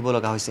ইয়ালৈ আহিব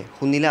লগা হৈছে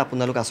শুনিলে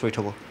আপোনালোক আচৰিত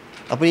হ'ব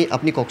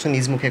আপুনি কওকচোন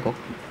নিজ মুখে কওক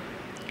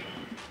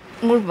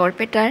মোৰ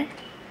বৰপেটাৰ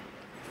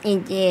এই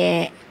যে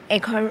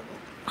এঘৰ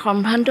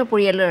সম্ভ্ৰান্ত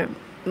পৰিয়ালৰ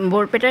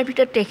বৰপেটাৰ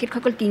ভিতৰত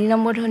তেখেতসকল 3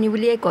 নম্বৰ ধনী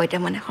বুলিয়ে কয়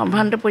তাৰমানে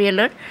সম্ভ্ৰান্ত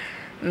পৰিয়ালৰ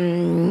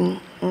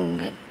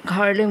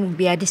ঘৰলৈ মোক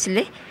বিয়া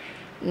দিছিলে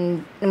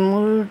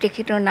মোৰ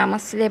তেখেতৰ নাম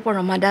আছিলে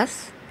পৰমা দাস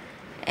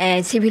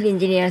চিভিল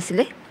ইঞ্জিনিয়াৰ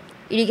আছিলে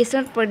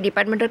ইৰিগেশ্যন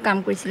ডিপাৰ্টমেণ্টত কাম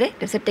কৰিছিলে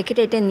তাৰপিছত তেখেতে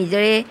এতিয়া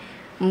নিজৰে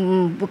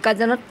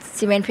বোকাজানত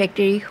চিমেণ্ট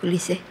ফেক্টৰী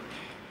খুলিছে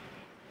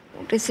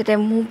তাৰপিছতে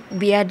মোক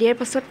বিয়া দিয়াৰ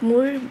পাছত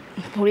মোৰ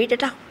ভৰিত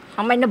এটা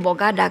সামান্য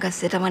বগা দাগ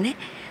আছে তাৰমানে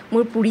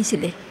মোৰ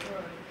পুৰিছিলে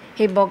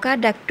সেই বগা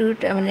দাগটো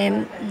তাৰমানে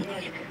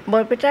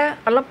বৰপেটা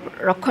অলপ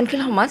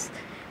ৰক্ষণশীল সমাজ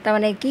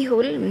তাৰমানে কি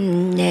হ'ল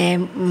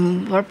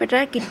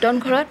বৰপেটাৰ কীৰ্তন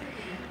ঘৰত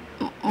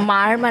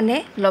মাৰ মানে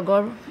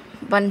লগৰ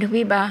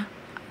বান্ধৱী বা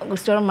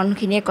ওচৰৰ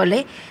মানুহখিনিয়ে ক'লে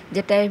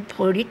যে তাইৰ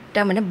ভৰিত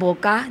তাৰমানে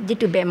বগা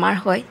যিটো বেমাৰ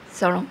হয়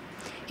চৰম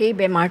সেই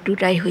বেমাৰটো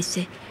তাইৰ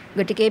হৈছে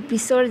গতিকে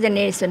পিছৰ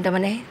জেনেৰেশ্যন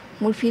তাৰমানে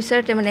মোৰ ফিউচাৰ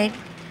তাৰমানে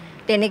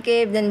তেনেকৈ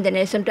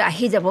জেনেৰেশ্যনটো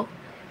আহি যাব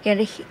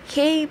সিহঁতে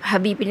সেই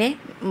ভাবি পিনে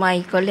মাই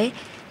ক'লে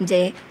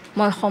যে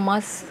মই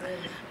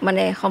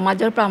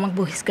সমাজৰ পৰা আমাক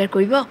বহিষ্কাৰ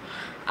কৰিব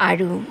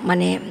আৰু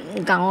মানে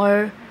গাঁৱৰ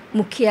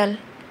মুখিয়াল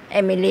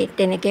MLA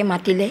তেনেকৈ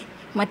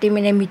মাতি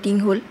মানে মিটিং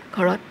হ'ল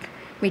ঘৰত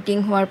মিটিং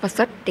হোৱাৰ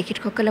পাছত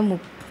তেখেতসকলে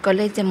মোক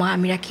ক'লে যে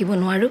আমি ৰাখিব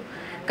নোৱাৰোঁ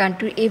কাৰণ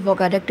তোৰ এই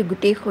বগা দাগটো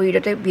গোটেই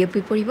শৰীৰতে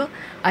বিয়পি পৰিব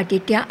আৰু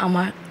তেতিয়া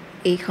আমাৰ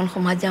এইখন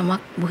সমাজে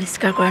আমাক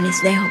বহিষ্কাৰ কৰাৰ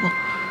নিচিনাই হ'ব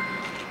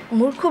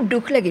মোৰ খুব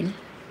দুখ লাগিল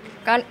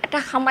কাৰণ এটা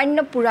সামান্য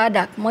পুৰা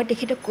দাগ মই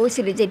তেখেতক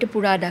কৈছিলোঁ যে এইটো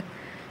পুৰা দাগ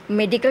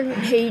মেডিকেল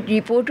সেই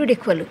ৰিপৰ্টো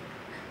দেখুৱালোঁ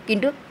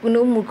কিন্তু কোনো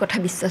মোৰ কথা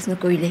বিশ্বাস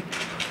নকৰিলে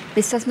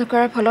বিশ্বাস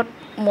নকৰাৰ ফলত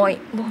মই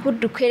বহুত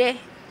দুখেৰে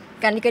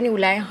কানি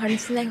ওলাই অহাৰ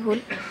নিচিনাই হ'ল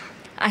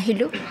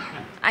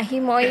আহি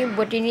মই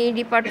বটানী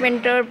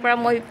ডিপাৰ্টমেণ্টৰ পৰা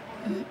মই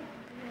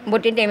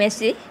বটানীত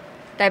MSc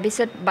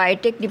তাৰপিছত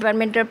বায়'টেক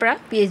ডিপাৰ্টমেণ্টৰ পৰা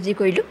PhD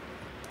কৰিলোঁ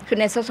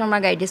সুনেশ্বৰ শৰ্মা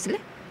গাইড আছিলে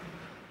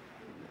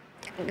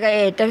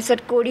তাৰপিছত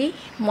কৰি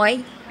মই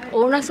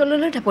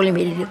অৰুণাচললৈ ঢাপলি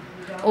মেলিলোঁ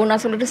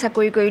অৰুণাচলতো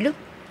চাকৰি কৰিলোঁ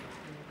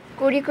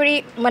কৰি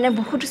মানে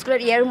বহুত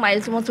স্কুলত ইয়াৰো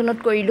মাইলছ মচনত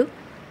কৰিলোঁ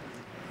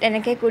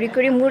তেনেকৈ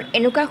কৰি মোৰ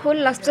এনেকুৱা হ'ল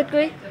লাষ্টত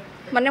গৈ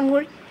মানে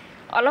মোৰ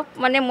অলপ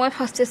মানে মই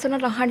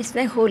ফাৰ্ষ্ট্ৰেশ্যনত অহাৰ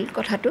নিচিনাই হ'ল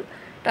কথাটো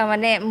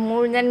তাৰমানে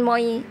মোৰ যেন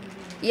মই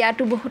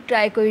ইয়াতো বহুত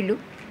ট্ৰাই কৰিলোঁ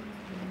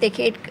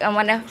তেখেত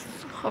মানে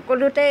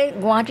সকলোতে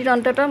গুৱাহাটীত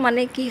অন্ততঃ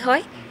মানে কি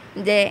হয়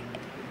যে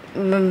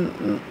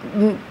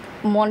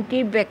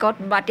মন্ত্ৰীৰ বেকত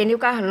বা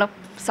তেনেকুৱা অলপ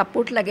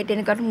ছাপোৰ্ট লাগে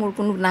তেনেকুৱাতো মোৰ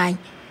কোনো নাই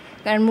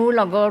কাৰণ মোৰ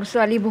লগৰ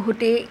ছোৱালী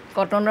বহুতেই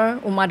কটনৰ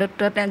উমা দত্ত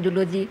তেওঁ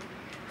জুলজি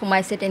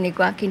সোমাইছে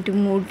তেনেকুৱা কিন্তু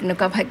মোৰ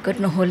তেনেকুৱা ভাগ্যত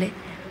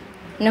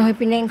নহৈ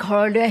পিনে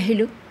ঘৰলৈ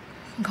আহিলোঁ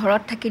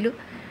ঘৰত থাকিলোঁ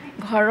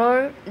ঘৰৰ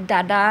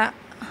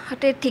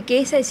দাদাহঁতে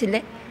ঠিকেই চাইছিলে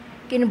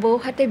কিন্তু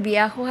বৌহঁতে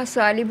বিয়া হোৱা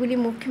ছোৱালী বুলি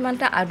মোক সিমান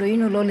এটা আদৰি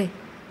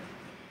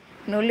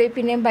নলৈ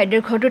পিনে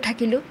বাইদেউৰ ঘৰতো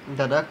থাকিলোঁ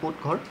দাদা ক'ত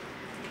ঘৰ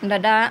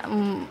দাদা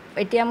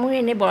এতিয়া মোৰ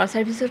এনেই বৰা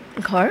চাৰ্ভিচত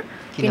ঘৰ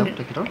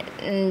কিন্তু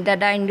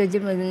দাদা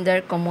ইন্দ্ৰজিৎ মজুমদাৰ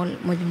কমল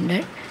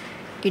মজুমদাৰ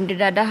কিন্তু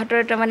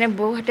দাদাহঁতৰ তাৰমানে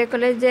বৌহঁতে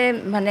ক'লে যে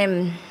মানে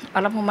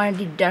অলপ সময়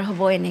দিগদাৰ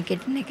হ'ব এনেকৈ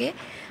তেনেকৈ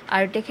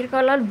আৰু তেখেতসকল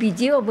অলপ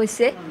বিজিও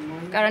অৱশ্যে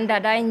কাৰণ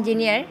দাদা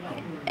ইঞ্জিনিয়াৰ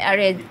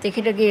আৰু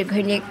তেখেতৰ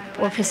ঘৈণীয়েক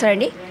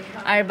প্ৰফেচাৰনী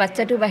আৰু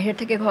বাচ্চাটো বাহিৰত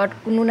থাকে ঘৰত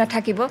কোনো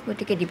নাথাকিব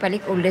গতিকে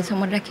দীপালীক অল্ড এজ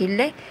হোমত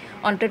ৰাখিলে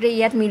অন্ততঃ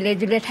ইয়াত মিলে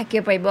জুলে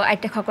থাকিব পাৰিব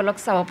আইতাসকলক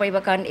চাব পাৰিব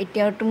কাৰণ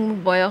এতিয়াওতো মোৰ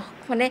বয়স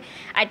মানে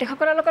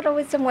আইতাসকলৰ লগত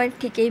অৱশ্যে মই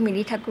ঠিকেই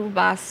মিলি থাকোঁ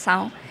বা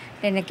চাওঁ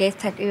তেনেকৈ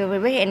থাকিব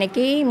পাৰিব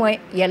এনেকৈয়ে মই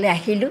ইয়ালৈ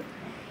আহিলোঁ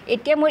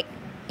এতিয়া মই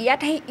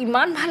ইয়াত আহি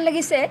ইমান ভাল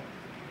লাগিছে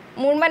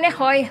মোৰ মানে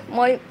হয়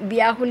মই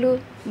বিয়া হ'লোঁ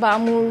বা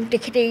মোৰ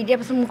তেখেতে এৰি দিয়াৰ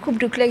পাছত মোৰ খুব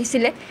দুখ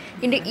লাগিছিলে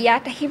কিন্তু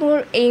ইয়াত আহি মোৰ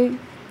এই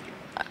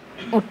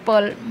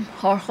উৎপল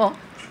হৰ্ষ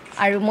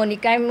আৰু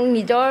মণিকাই মোক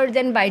নিজৰ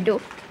যেন বাইদেউ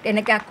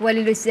তেনেকৈ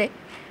আঁকোৱালি লৈছে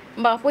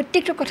বা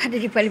প্ৰত্যেকটো কথাতে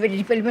দীপালী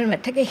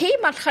মাত থাকে সেই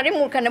মাতষাৰেই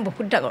মোৰ কাৰণে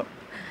বহুত ডাঙৰ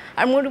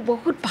আৰু মোৰ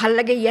বহুত ভাল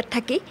লাগে ইয়াত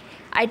থাকি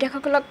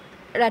আইতাসকলক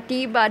ৰাতি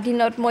বা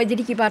দিনত মই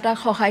যদি কিবা এটা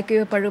সহায়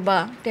কৰিব পাৰোঁ বা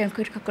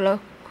তেখেতসকলক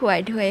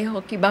খুৱাই ধুৱাই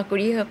হওক কিবা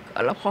কৰিয়ে হওক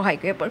অলপ সহায়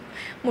কৰিব পাৰোঁ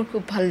মোৰ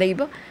খুব ভাল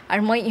লাগিব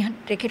আৰু মই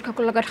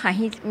তেখেতসকলৰ লগত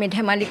হাঁহি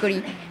ধেমালি কৰি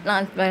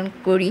নাচ বান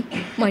কৰি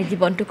মই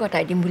জীৱনটো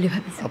কটাই দিম বুলি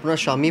ভাবিছোঁ আপোনাৰ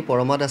স্বামী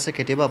পৰমা দাসে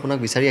কেতিয়াবা আপোনাক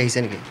বিচাৰি আহিছে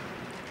নেকি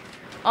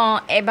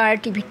এবাৰ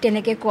টিভিত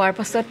তেনেকৈ কোৱাৰ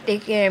পাছত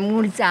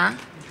মোৰ জা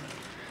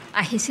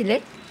আহিছিলে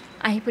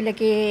আহি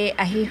পেলাইকে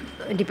আহি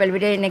দীপালী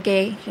বাইদেৱে এনেকৈ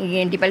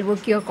দীপালীবোৰ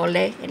কিয়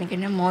ক'লে এনেকৈ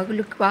মই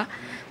বোলো কোৱা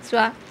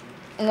চোৱা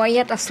মই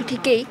ইয়াত আছোঁ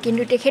ঠিকেই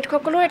কিন্তু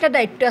তেখেতসকলৰ এটা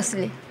দায়িত্ব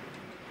আছিলে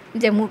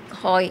যে মোক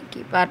হয়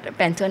কিবা এটা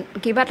পেঞ্চন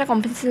কিবা এটা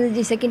কম্পেনচেশ্যন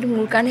দিছে কিন্তু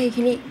মোৰ কাৰণে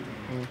সেইখিনি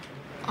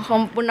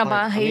সম্পূৰ্ণ বা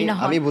হেৰি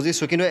নহয় আমি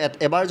বুজিছোঁ কিন্তু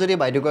এবাৰ যদি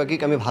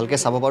বাইদেউগৰাকীক আমি ভালকৈ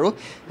চাব পাৰোঁ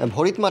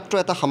ভৰিত মাত্ৰ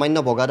এটা সামান্য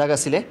বগা দাগ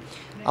আছিলে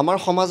আমাৰ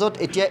সমাজত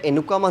এতিয়া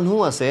এনেকুৱা মানুহো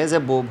আছে যে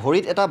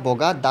ভৰিত এটা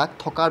বগা দাগ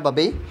থকাৰ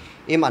বাবেই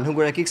এই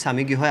মানুহগৰাকীক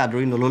স্বামীগৃহই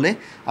আদৰি নল'লে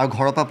আৰু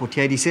ঘৰৰ পৰা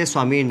পঠিয়াই দিছে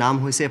স্বামীৰ নাম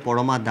হৈছে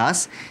পৰমা দাস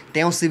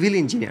তেওঁ চিভিল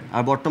ইঞ্জিনিয়াৰ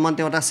আৰু বৰ্তমান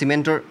তেওঁ এটা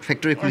চিমেণ্টৰ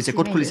ফেক্টৰী খুলিছে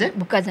ক'ত খুলিছে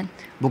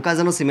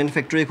বোকাজানৰ চিমেণ্ট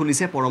ফেক্টৰী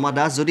খুলিছে পৰমা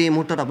দাস যদি এই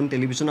মুহূৰ্তত আপুনি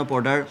টেলিভিশ্যনৰ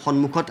পৰ্দাৰ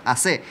সন্মুখত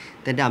আছে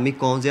তেন্তে আমি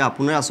কওঁ যে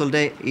আপোনাৰ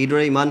আচলতে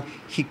এইদৰে ইমান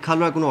শিক্ষা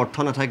লোৱাৰ কোনো অৰ্থ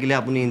নাথাকিলে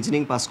আপুনি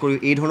ইঞ্জিনিয়াৰিং পাছ কৰি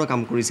এই ধৰণৰ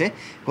কাম কৰিছে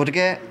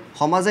গতিকে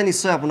সমাজে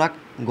নিশ্চয় আপোনাক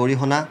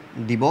গৰিহণা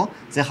দিব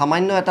যে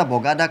সামান্য এটা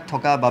বগা দাগ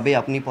থকা বাবে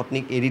আপুনি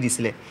পত্নীক এৰি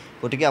দিছিলে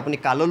গতিকে আপুনি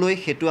কাললৈ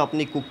সেইটো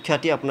আপুনি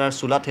কুখ্যাতি আপোনাৰ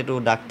চোলাত সেইটো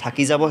দাগ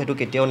থাকি যাব সেইটো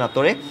কেতিয়াও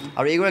নাতৰে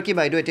আৰু এইগৰাকী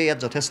বাইদেউ এতিয়া ইয়াত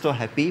যথেষ্ট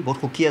হেপী বহুত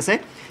সুখী আছে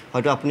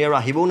হয়তো আপুনি আৰু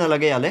আহিবও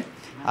নালাগে ইয়ালৈ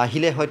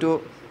আহিলে হয়তো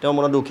তেওঁৰ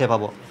মনত দুখে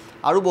পাব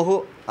আৰু বহু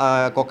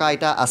ককা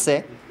আইতা আছে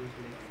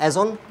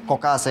এজন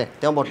ককা আছে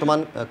তেওঁ বৰ্তমান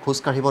খোজ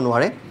কাঢ়িব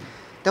নোৱাৰে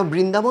তেওঁ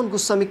বৃন্দাবন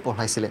গোস্বামীক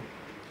পঢ়াইছিলে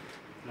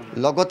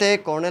লগতে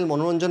কৰ্ণেল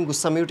মনোৰঞ্জন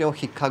গোস্বামীও তেওঁ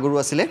শিক্ষাগুৰু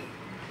আছিলে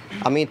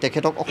আমি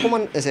তেখেতক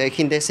অকণমান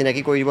এইখিনিতে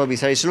চিনাকি কৰি দিব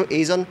বিচাৰিছিলোঁ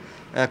এইজন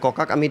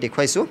ককাক আমি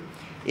দেখুৱাইছোঁ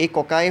এই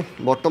ককাই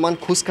বৰ্তমান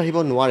খোজ কাঢ়িব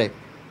নোৱাৰে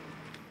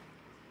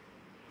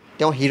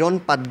তেওঁ হিৰণ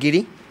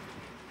পাটগিৰি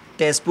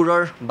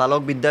তেজপুৰৰ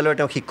বালক বিদ্যালয়ৰ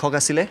তেওঁ শিক্ষক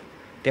আছিলে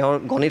তেওঁৰ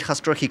গণিত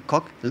শাস্ত্ৰৰ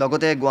শিক্ষক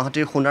লগতে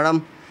গুৱাহাটীৰ সোণাৰাম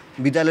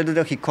বিদ্যালয়তো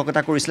তেওঁ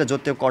শিক্ষকতা কৰিছিলে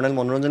য'ত তেওঁ কৰ্ণেল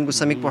মনোৰঞ্জন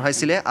গোস্বামীক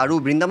পঢ়াইছিলে আৰু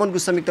বৃন্দাবন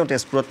গোস্বামীক তেওঁ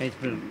তেজপুৰত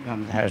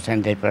হায়াৰ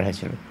ছেকেণ্ডেৰী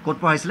পঢ়াইছিলোঁ ক'ত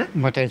পঢ়াইছিলে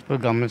মই তেজপুৰ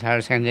গভৰ্ণমেণ্ট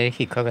হায়াৰ ছেকেণ্ডেৰী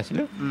শিক্ষক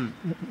আছিলোঁ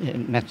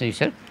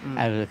মেথমেটিক্সৰ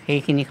আৰু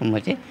সেইখিনি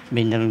সময়তে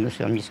বৃন্দাবন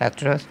গোস্বামী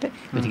ছাত্ৰ আছিলে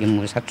গতিকে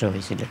মোৰ ছাত্ৰ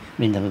হৈছিলে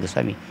বৃন্দাবন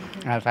গোস্বামী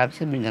আৰু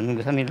তাৰপিছত বৃন্দাবন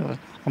গোস্বামীৰ লগত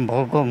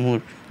সম্পৰ্ক মোৰ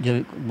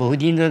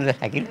বহুদিনলৈ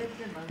থাকিল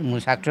মোৰ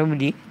ছাত্ৰ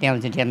বুলি তেওঁ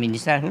যেতিয়া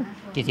মিনিষ্টাৰ হ'ল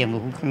তেতিয়া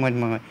বহু সময়ত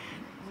মই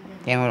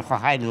তেওঁৰ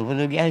সহায়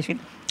ল'বলগীয়া হৈছিল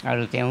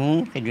আৰু তেওঁ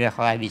সেইদৰে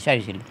সহায়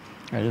বিচাৰিছিল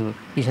আৰু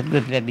পিছত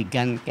গৈ পেলাই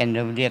বিজ্ঞান কেন্দ্ৰ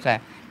বুলি এটা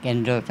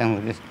কেন্দ্ৰ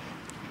তেওঁলোকে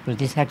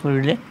প্ৰতিষ্ঠা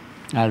কৰিলে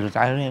আৰু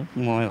তাৰে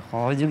মই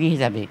সহযোগী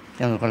হিচাপে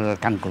তেওঁলোকৰ লগত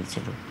কাম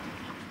কৰিছিলোঁ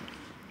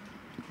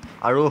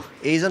আৰু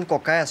এইজন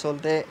ককাই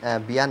আচলতে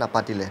বিয়া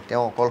নাপাতিলে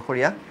তেওঁ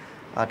অকলশৰীয়া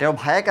তেওঁৰ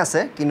ভায়েক আছে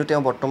কিন্তু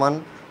তেওঁ বৰ্তমান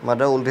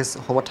মাদাৰ অল্ড এজ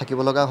হোমত থাকিব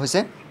লগা হৈছে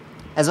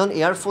এজন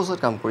এয়াৰফ'ৰ্চত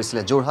কাম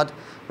কৰিছিলে যোৰহাট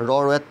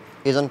ৰ'ৱেত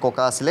এজন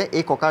ককা আছিলে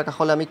এই ককাৰ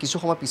কাষলৈ আমি কিছু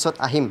সময় পিছত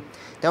আহিম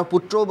তেওঁৰ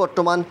পুত্ৰও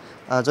বৰ্তমান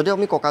যদিও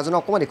আমি ককাজনক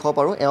অকণমান দেখুৱাব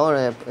পাৰোঁ এওঁৰ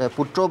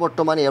পুত্ৰও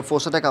বৰ্তমান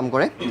এয়াৰফ'ৰ্চতে কাম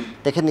কৰে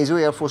তেখেত নিজেও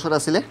এয়াৰফ'ৰ্চত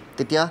আছিলে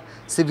তেতিয়া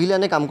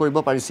চিভিলিয়ানে কাম কৰিব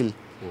পাৰিছিল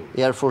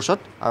এয়াৰফ'ৰ্চত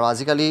আৰু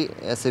আজিকালি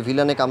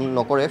চিভিলিয়ানে কাম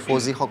নকৰে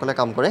ফৌজীসকলে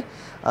কাম কৰে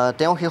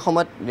তেওঁ সেই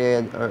সময়ত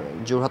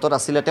যোৰহাটত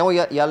আছিলে তেওঁ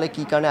ইয়ালৈ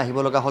কি কাৰণে আহিব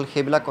লগা হ'ল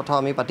সেইবিলাক কথা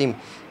আমি পাতিম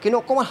কিন্তু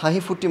অকণমান হাঁহি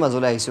ফূৰ্তি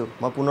মাজলৈ আহিছোঁ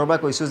মই পুনৰবাৰ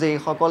কৈছোঁ যে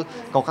এইসকল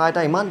ককা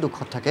আইতা ইমান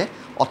দুখত থাকে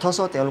অথচ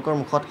তেওঁলোকৰ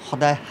মুখত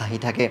সদায় হাঁহি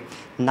থাকে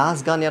নাচ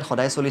গান ইয়াত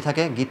সদায় চলি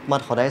থাকে গীত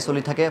মাত সদায়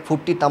চলি থাকে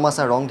ফূৰ্তি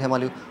তামাচা ৰং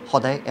ধেমালিও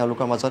সদায়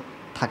এওঁলোকৰ মাজত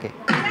থাকে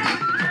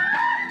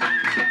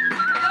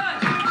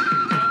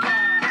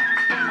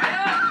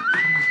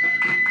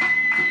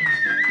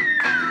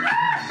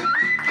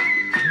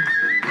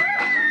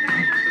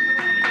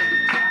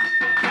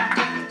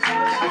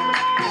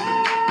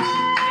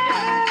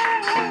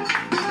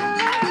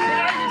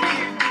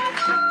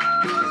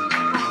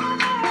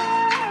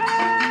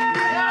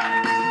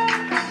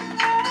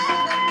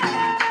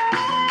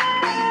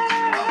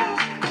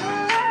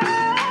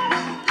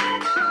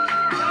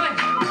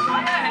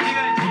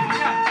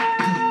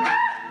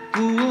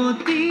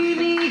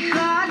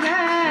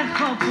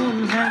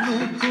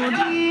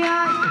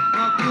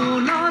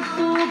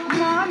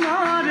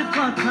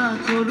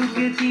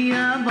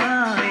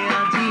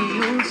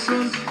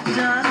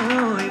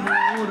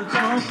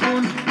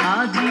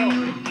আজি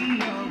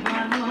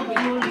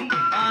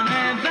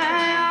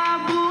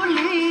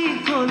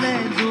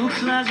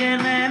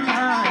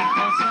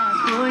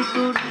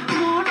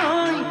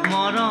মোৰৈ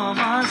মৰম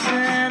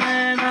আছেনে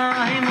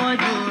নাই মই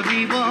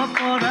ধৰিব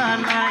পৰা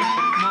নাই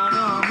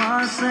মৰম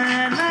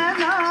আছেনে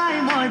নাই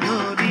মই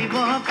ধৰিব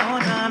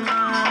পৰা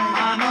নাই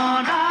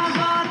আনৰ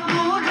আগত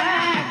মোৰে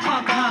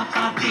কথা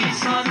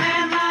পাতিছনে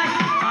নাই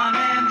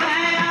আনে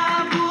বেয়া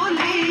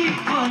বুলি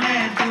ক'লে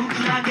দুখ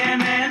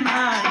লাগেনে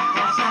নাই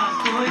সঁচা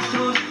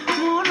কৈছো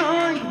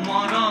মোৰৈ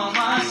মৰম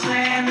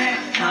আছেনে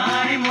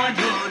নাই মই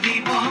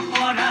ধৰিব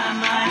পৰা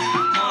নাই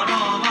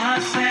মৰম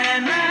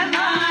আছেনে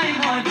নাই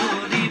মই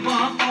ধৰিব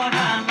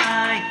পৰা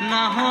নাই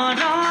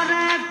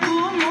নাহৰৰে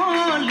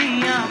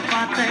কুমলীয়া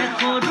পাতে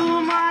সৰু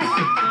মাই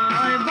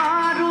তই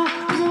বাৰু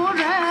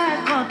মোৰে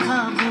কথা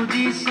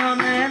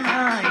বুজিছনে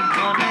নাই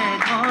গনে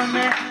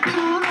গনে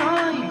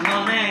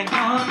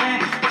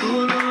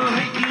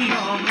তোলৈ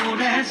কিয়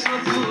মোৰে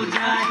চকু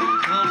যায়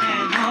গনে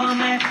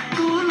গনে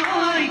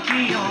তোলৈ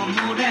কিয়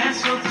মোৰে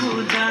চকু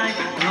যায়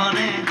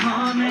গনে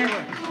গনে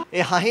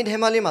এই হাঁহি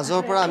ধেমালিৰ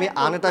মাজৰ পৰা আমি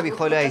আন এটা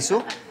বিষয়লৈ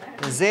আহিছোঁ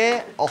যে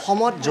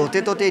অসমত য'তে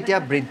ত'তে এতিয়া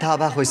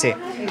বৃদ্ধাবাস হৈছে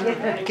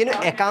কিন্তু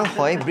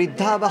একাংশই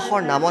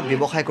বৃদ্ধাবাসৰ নামত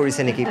ব্যৱসায়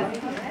কৰিছে নেকি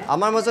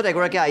আমাৰ মাজত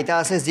এগৰাকী আইতা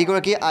আছে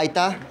যিগৰাকী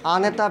আইতা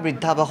আন এটা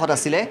বৃদ্ধাবাসত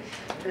আছিলে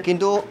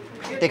কিন্তু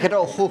তেখেতৰ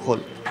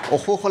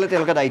অসুখ হ'লে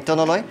তেওঁলোকে দায়িত্ব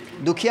নলয়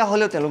দুখীয়া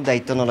হ'লেও তেওঁলোক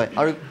দায়িত্ব নলয়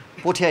আৰু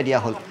পঠিয়াই দিয়া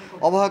হ'ল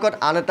অৱশেষত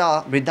আন এটা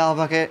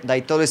বৃদ্ধাবাসে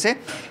দায়িত্ব লৈছে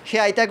সেই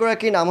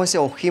আইতাগৰাকীৰ নাম হৈছে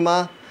অসীমা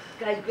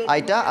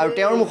আইতা আৰু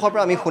তেওঁৰ মুখৰ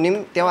পৰা আমি শুনিম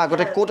তেওঁ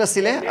আগতে ক'ত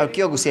আছিলে আৰু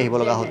কিয় গুচি আহিব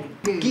লগা হ'ল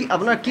কি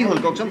আপোনাৰ কি হ'ল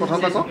কওকচোন প্ৰথম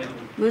পৰা কওক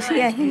গুচি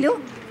আহিলোঁ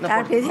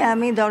তাৰপিছত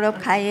আমি দৰৱ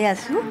খায়ে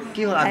আছোঁ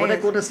কি হ'ল আগতে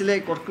ক'ত আছিলে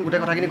গোটেই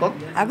কথাখিনি কওক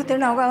আগতে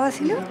নগাঁও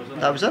আছিলোঁ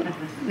তাৰপিছত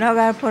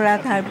নগাঁৱৰ পৰা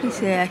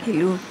তাৰপিছত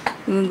আহিলোঁ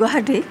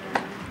গুৱাহাটীৰ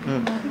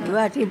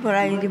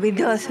পৰা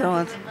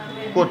বৃদ্ধাশ্ৰমত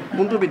ক'ত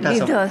কোনটো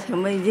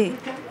বৃদ্ধাশ্ৰম এই যে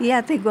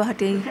ইয়াতে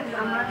গুৱাহাটী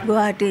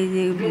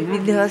যে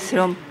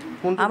বৃদ্ধাশ্ৰম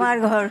আমাৰ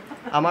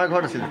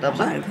ঘৰত আছিলে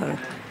তাৰপিছত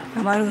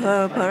আমাৰ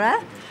ঘৰৰ পৰা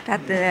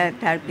তাতে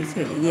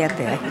তাৰপিছত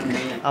ইয়াতে আহিলোঁ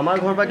আমাৰ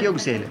ঘৰৰ পৰা কিয়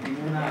গুচি আহিলে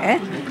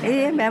এই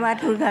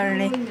বেমাৰটোৰ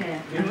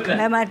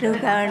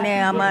কাৰণে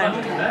আমাৰ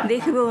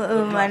দেখিব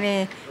মানে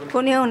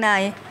কোনেও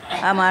নাই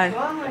আমাৰ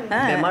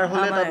বেমাৰ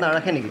হ'লে তাত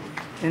নাৰাখে নেকি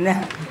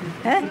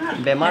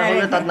বেমাৰ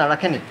হ'লে তাত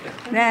নাৰাখে নেকি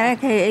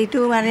নাৰাখে এইটো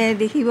মানে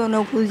দেখিব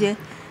নোখোজে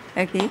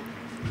কি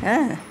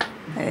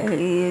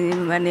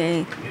মানে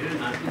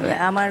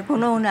আমাৰ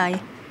কোনেও নাই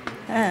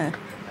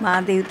মা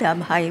দেউতা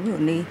ভাই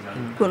ভনী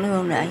কোনেও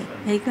নাই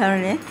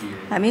সেইকাৰণে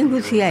আমি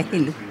গুচি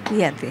আহিলোঁ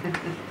ইয়াতে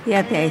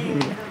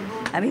আহিলোঁ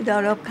আমি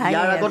দৰৱ খাই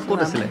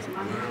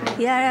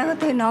ইয়াৰ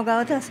আগতে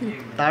নগাঁৱত আছিলোঁ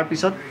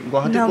তাৰপিছত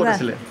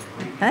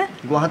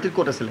গুৱাহাটীত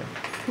ক'ত আছিলে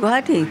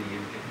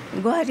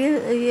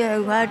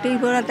গুৱাহাটীৰ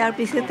পৰা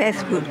তাৰপিছত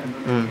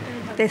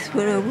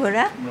তেজপুৰৰ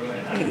পৰা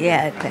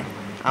ইয়াতে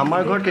আমাৰ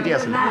ঘৰত কেতিয়া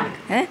আছিলে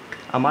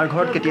আমাৰ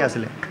ঘৰত কেতিয়া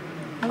আছিলে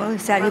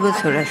 4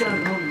 বছৰ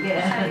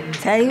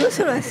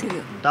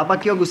আছিলোঁ তাৰপৰা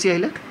কিয় গুচি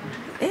আহিলে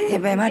এই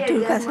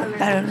বেমাৰটোৰ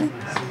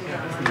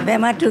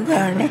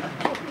কাৰণে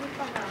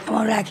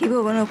আমাৰ ৰাখিব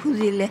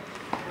নোখোজিলে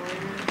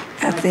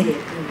তাতে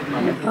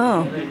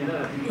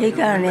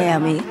সেইকাৰণে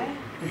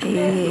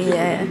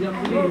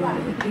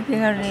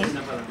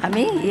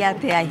আমি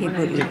ইয়াতে আহি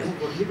পৰিলোঁ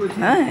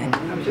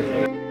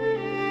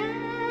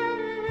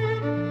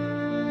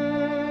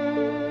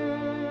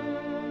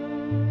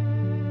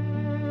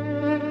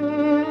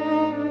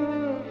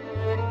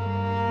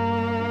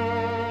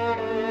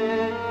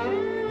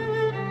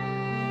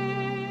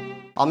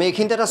আমি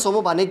এইখিনিতে এটা চমু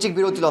বাণিজ্যিক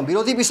বিৰতি ল'ম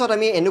বিৰতিৰ পিছত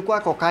আমি এনেকুৱা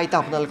ককা আইতা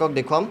আপোনালোকক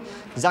দেখুৱাম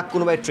যাক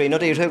কোনোবাই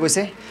ট্ৰেইনতে এৰি থৈ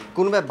গৈছে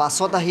কোনোবাই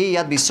বাছত আহি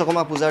ইয়াত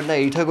বিশ্বকৰ্মা পূজাৰ দিনা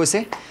এৰি থৈ গৈছে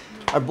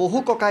আৰু বহু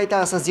ককা আইতা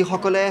আছে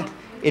যিসকলে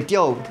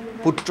এতিয়াও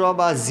পুত্ৰ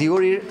বা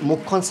জীয়ৰীৰ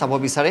মুখখন চাব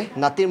বিচাৰে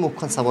নাতিৰ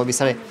মুখখন চাব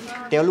বিচাৰে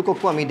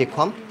তেওঁলোককো আমি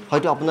দেখুৱাম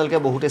হয়তো আপোনালোকে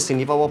বহুতে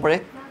চিনি পাব পাৰে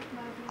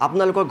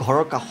আপোনালোকৰ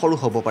ঘৰৰ কাষৰো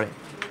হ'ব পাৰে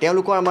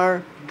তেওঁলোকৰ আমাৰ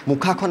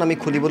মুখাখন আমি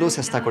খুলিবলৈও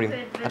চেষ্টা কৰিম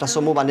এটা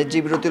চমু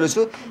বাণিজ্যিক বিৰতি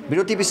লৈছোঁ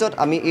বিৰতিৰ পিছত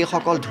আমি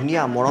এইসকল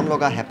ধুনীয়া মৰম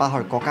লগা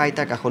হেঁপাহৰ ককা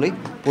আইতাৰ কাষলৈ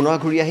পুনৰ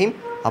ঘূৰি আহিম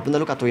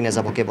আপোনালোক আঁতৰি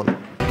নাযাব কেৱল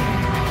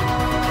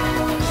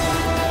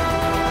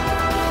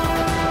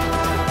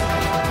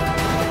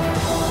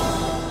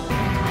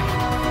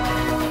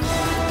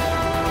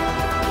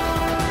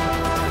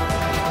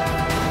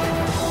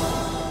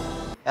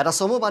এটা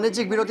চমু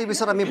বাণিজ্যিক বিৰতিৰ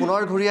পিছত আমি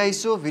পুনৰ ঘূৰি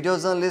আহিছোঁ ভিডিঅ'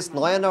 জাৰ্নেলিষ্ট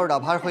নয়ন আৰু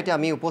ৰাভাৰ সৈতে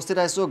আমি উপস্থিত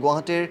আছোঁ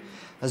গুৱাহাটীৰ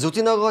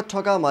জ্যোতিনগৰত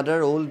থকা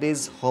মাদাৰ অল্ড এজ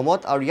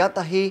হোমত আৰু ইয়াত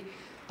আহি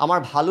আমাৰ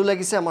ভালো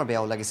লাগিছে আমাৰ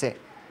বেয়াও লাগিছে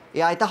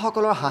এই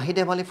আইতাসকলৰ হাঁহি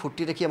ধেমালি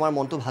ফূৰ্তি দেখি আমাৰ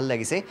মনটো ভাল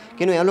লাগিছে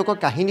কিন্তু এওঁলোকৰ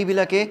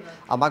কাহিনীবিলাকে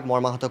আমাক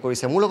মৰ্মাহত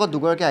কৰিছে মোৰ লগত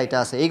দুগৰাকী আইতা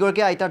আছে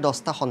এইগৰাকী আইতাৰ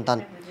 10টা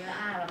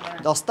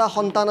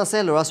সন্তান আছে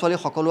ল'ৰা ছোৱালী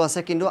সকলো আছে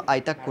কিন্তু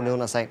আইতাক কোনেও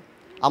নাচায়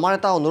আমাৰ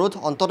এটা অনুৰোধ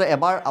অন্ততঃ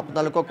এবাৰ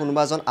আপোনালোকৰ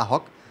কোনোবা এজন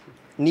আহক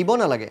নিব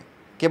নালাগে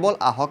কেৱল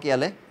আহক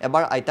ইয়ালৈ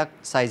এবাৰ আইতাক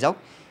চাই যাওক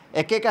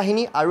একে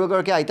কাহিনী আৰু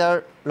এগৰাকী আইতাৰ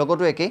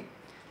লগতো একেই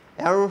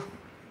আৰু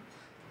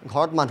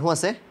ঘৰত মানুহ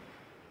আছে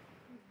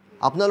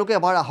আপোনালোকে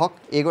এবাৰ আহক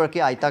এইগৰাকী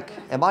আইতাক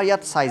এবাৰ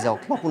ইয়াত চাই যাওক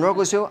মই পুনৰ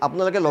কৈছোঁ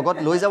আপোনালোকে লগত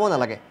লৈ যাব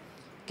নালাগে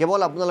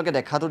কেৱল আপোনালোকে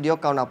দেখাটো দিয়ক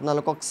কাৰণ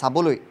আপোনালোকক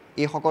চাবলৈ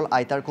এইসকল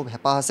আইতাৰ খুব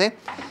হেঁপাহ আছে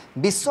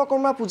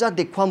বিশ্বকৰ্মা পূজা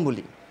দেখুৱাম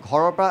বুলি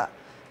ঘৰৰ পৰা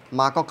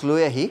মাকক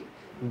লৈ আহি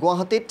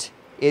গুৱাহাটীত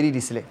এৰি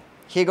দিছিলে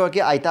সেইগৰাকী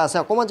আইতা আছে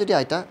অকণমান যদি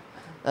আইতা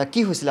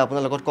কি হৈছিলে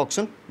আপোনাৰ লগত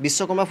কওকচোন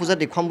বিশ্বকৰ্মা পূজা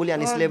দেখুৱাম বুলি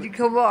আনিছিলে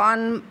দেখাব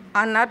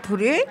আনা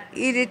ধৰি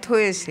এৰি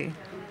থৈ আছে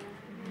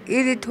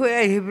এৰি থৈ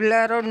আহি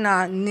পেলাই আৰু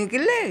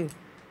নিগিলে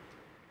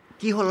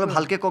কি হ'ল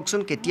ভালকৈ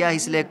কওকচোন কেতিয়া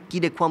আহিছিলে কি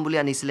দেখুৱাম বুলি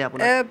আনিছিলে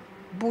আপোনাৰ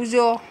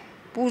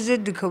পূজা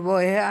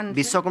দেখাবহে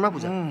বিশ্বকৰ্মা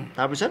পূজা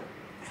তাৰপিছত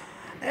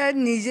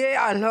নিজে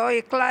আলহ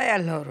একলাই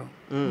আলহ আৰু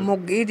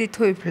মোক এৰি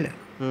থৈ পেলাই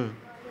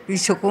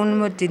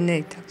বিশ্বকৰ্মা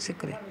দিনেই থাকছে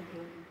কৰে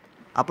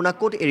আপোনাক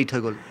ক'ত এৰি থৈ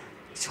গ'ল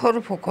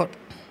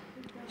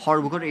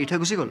সৰভোগত এৰি থৈ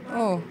গুচি গ'ল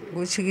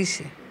গুচি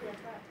গৈছে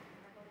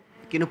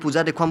কিন্তু পূজা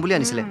দেখুৱাম বুলি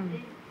আনিছিলে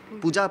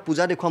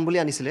পূজা দেখুৱাম বুলি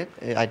আনিছিলে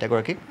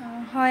আইতাগৰাকীক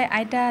হয়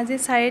আইতা আজি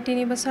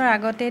 3.5 বছৰ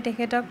আগতে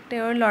তেখেতক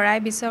তেওঁৰ ল'ৰাই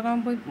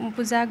বিশ্বকৰ্মা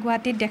পূজা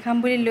গুৱাহাটীত দেখাম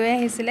বুলি লৈ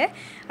আহিছিলে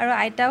আৰু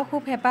আইতাও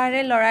খুব হেঁপাহেৰে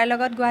ল'ৰাৰ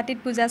লগত গুৱাহাটীত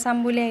পূজা চাম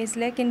বুলি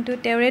আহিছিলে কিন্তু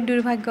তেওঁৰে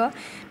দুৰ্ভাগ্য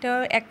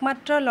তেওঁৰ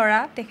একমাত্ৰ ল'ৰা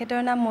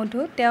তেখেতৰ নাম মধু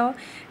তেওঁ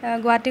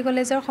গুৱাহাটী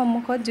কলেজৰ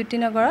সন্মুখত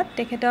জ্যোতিনগৰত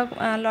তেখেতক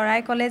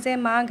ল'ৰাই ক'লে যে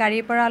মা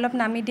গাড়ীৰ পৰা অলপ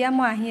নামি দিয়া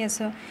মই আহি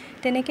আছোঁ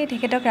তেনেকৈ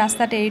তেখেতক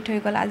ৰাস্তাত এৰি থৈ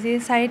গ'ল আজি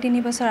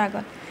 3.5 বছৰ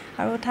আগত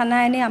আৰু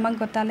থানাই আনি আমাক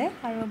গতালে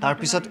আৰু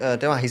তাৰপিছত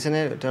তেওঁ আহিছেনে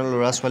তেওঁৰ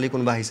ল'ৰা ছোৱালী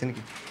কোনোবা আহিছে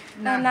নেকি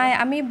নাই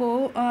আমি বহু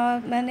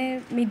মানে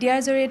মিডিয়াৰ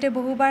জৰিয়তে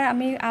বহুবাৰ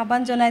আমি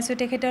আহ্বান জনাইছোঁ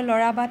তেখেতৰ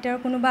ল'ৰা বা তেওঁৰ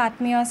কোনোবা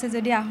আত্মীয় আছে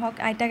যদি আহক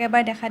আইতাক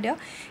এবাৰ দেখা দিয়ক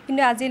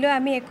কিন্তু আজিলৈ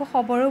আমি একো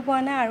খবৰো পোৱা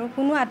নাই আৰু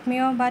কোনো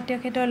আত্মীয় বা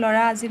তেখেতৰ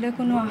ল'ৰা আজিলৈ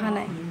কোনো অহা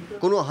নাই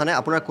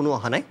আপোনাৰ কোনো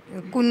অহা নাই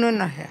কোনো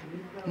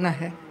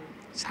নাহে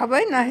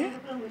চাবাই নাহে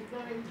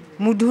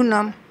মধু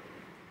নাম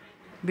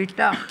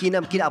বিটা কি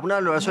নাম কি আপোনাৰ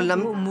ল'ৰা ছোৱালীৰ নাম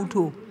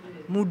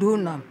মধু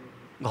নাম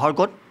ঘৰ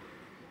ক'ত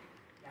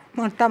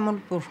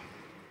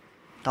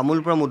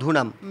তামোলপুৰ মধুৰ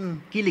নাম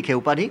কি লিখে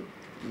উপাধি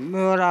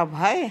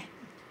ৰাভাই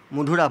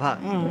মধু ৰাভা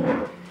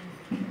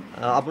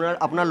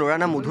আপোনাৰ ল'ৰাৰ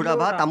নাম মধু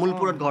ৰাভা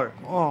তামোলপুৰত ঘৰ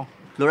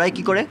ল'ৰাই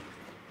কি কৰে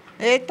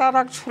এই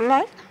তাৰাক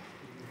চলাই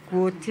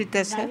গুৱাহাটীত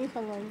আছে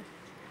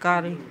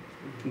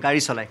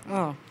গাড়ী চলায়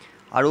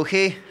আৰু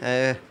সেই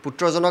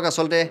পুত্ৰজনক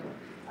আচলতে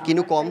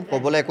কিনো কম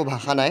ক'বলৈ একো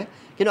ভাষা নাই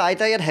কিন্তু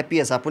আইতা ইয়াত হেপ্পী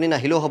আছে আপুনি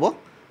নাহিলেও হ'ব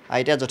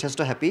আইতা যথেষ্ট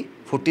হেপ্পী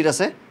ফূৰ্তিত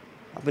আছে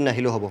আপুনি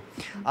নাহিলেও হ'ব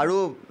আৰু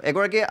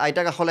এগৰাকী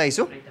আইতাৰ কাষলৈ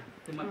আহিছোঁ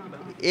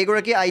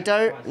এইগৰাকী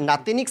আইতাৰ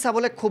নাতিনীক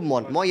চাবলৈ খুব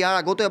মন মই ইয়াৰ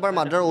আগতো এবাৰ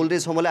মাডাৰ অল্ড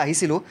এজ হোমলৈ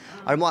আহিছিলোঁ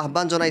আৰু মই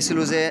আহ্বান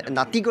জনাইছিলোঁ যে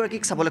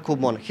নাতিগৰাকীক চাবলৈ খুব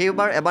মন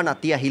সেইবাৰ এবাৰ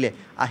নাতি আহিলে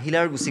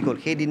আৰু গুচি গ'ল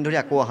সেই দিন ধৰি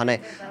আকৌ অহা নাই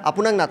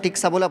আপোনাক নাতিক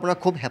চাবলৈ আপোনাৰ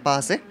খুব হেঁপাহ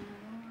আছে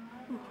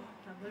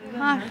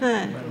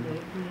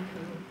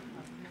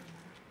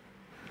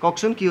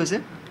কওকচোন কি হৈছে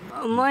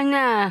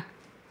মইনা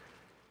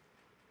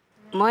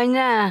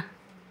মইনা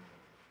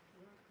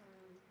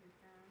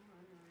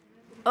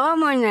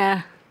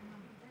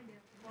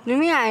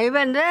তুমি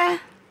আহিবা দে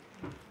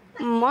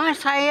মই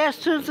চাই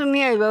আছোঁ তুমি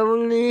আহিবা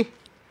বুলি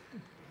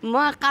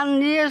মই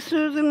কান্দি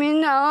আছোঁ তুমি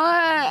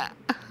নহয়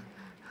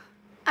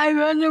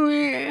আহিবা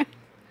তুমি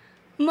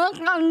মই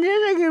কান্দি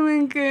থাকিম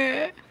এনেকৈ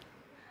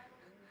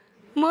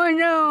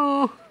মইনা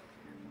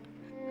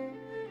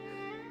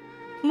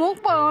মোক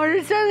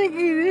পাহৰিছা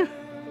নেকি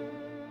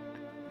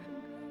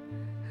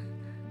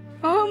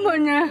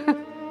মইনা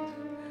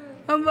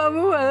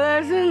বাবু ভালে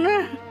আছে না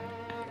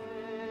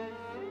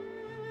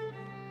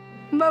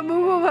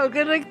বাবুকো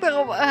ভালকৈ ৰাখিব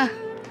ক'বা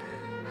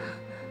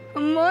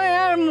মই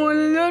আৰু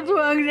মূল্য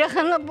তোমাক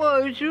দেখা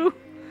নাপাইছোঁ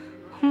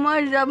মই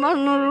যাব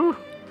নোৱাৰোঁ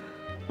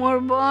মোৰ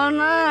বৰ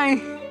নাই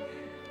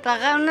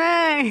টকা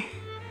নাই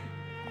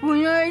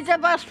কোনেও এতিয়া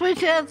 5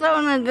 পইচা এটাও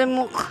নেদে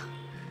মোক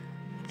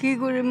কি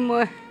কৰিম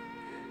মই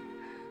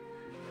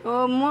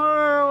মোৰ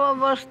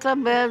অৱস্থা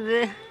বেয়া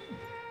যে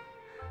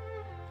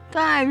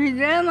তই আহিবি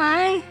দে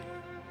মাই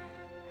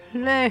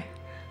দে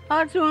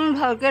তুমি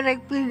ভালকৈ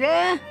ৰাখিবি দে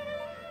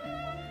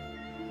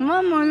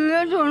মই মূল্য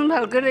তুমি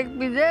ভালকৈ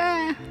ৰাখিবি দে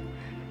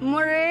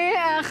মোৰ এই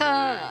আশা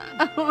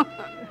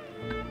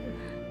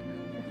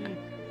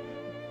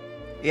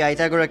এই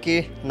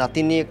আইতাগৰাকীৰ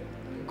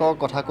নাতিনীয়েকৰ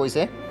কথা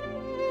কৈছে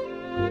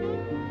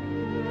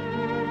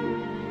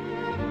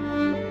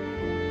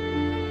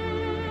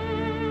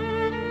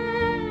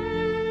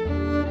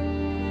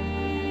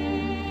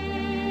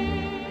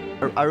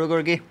আৰু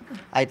এগৰাকী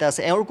আইতা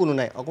আছে এওঁৰ কোনো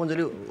নাই অকণমান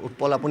যদি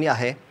উৎপল আপুনি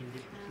আহে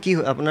কি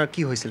আপোনাৰ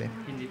কি হৈছিলে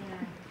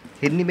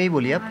हिंदी में ही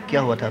बोलिए आप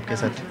क्या हुआ था आपके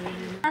साथ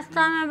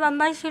रास्ता में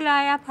बम्बई से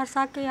लाया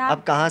फंसा के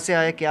आप कहाँ से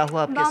आए क्या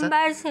हुआ आपके साथ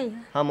बम्बई से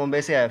हाँ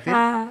मुंबई से आए फिर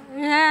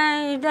ये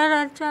इधर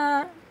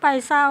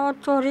पैसा और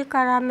चोरी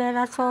करा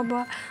मेरा सब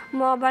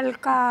मोबाइल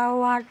का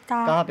हुआ था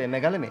कहाँ पे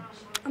मेघालय में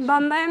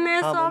बम्बई में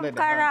सब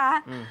करा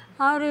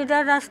और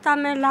इधर रास्ता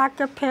में ला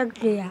के फेंक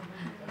दिया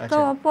तो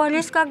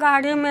पुलिस का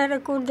गाड़ी मेरे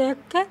को देख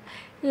के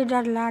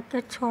इधर ला के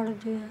छोड़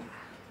दिया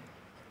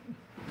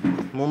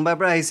মুম্বাইৰ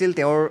পৰা আহিছিল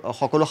তেওঁৰ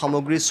সকলো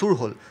সামগ্ৰী চুৰ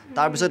হ'ল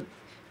তাৰপিছত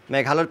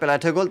মেঘালয়ত পেলাই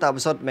থৈ গ'ল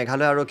তাৰপিছত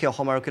মেঘালয় আৰক্ষী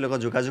অসম আৰক্ষীৰ লগত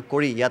যোগাযোগ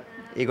কৰি ইয়াত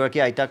এইগৰাকী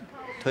আইতাক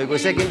থৈ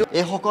গৈছে কিন্তু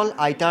এইসকল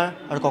আইতাৰ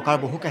আৰু ককাৰ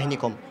বহু কাহিনী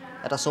কম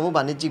এটা চমু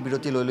বাণিজ্যিক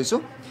বিৰতি লৈ লৈছোঁ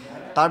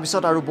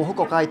তাৰপিছত আৰু বহু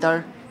ককা আইতাৰ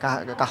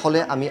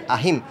কাষলৈ আমি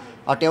আহিম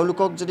আৰু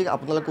তেওঁলোকক যদি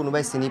আপোনালোক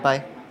কোনোবাই চিনি পায়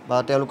বা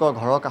তেওঁলোকৰ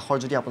ঘৰৰ কাষৰ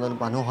যদি আপোনালোক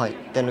মানুহ হয়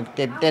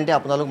তেন্তে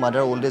আপোনালোক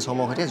মাডাৰ অল্ড এজ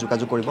হোমৰ সৈতে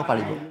যোগাযোগ কৰিব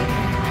পাৰিব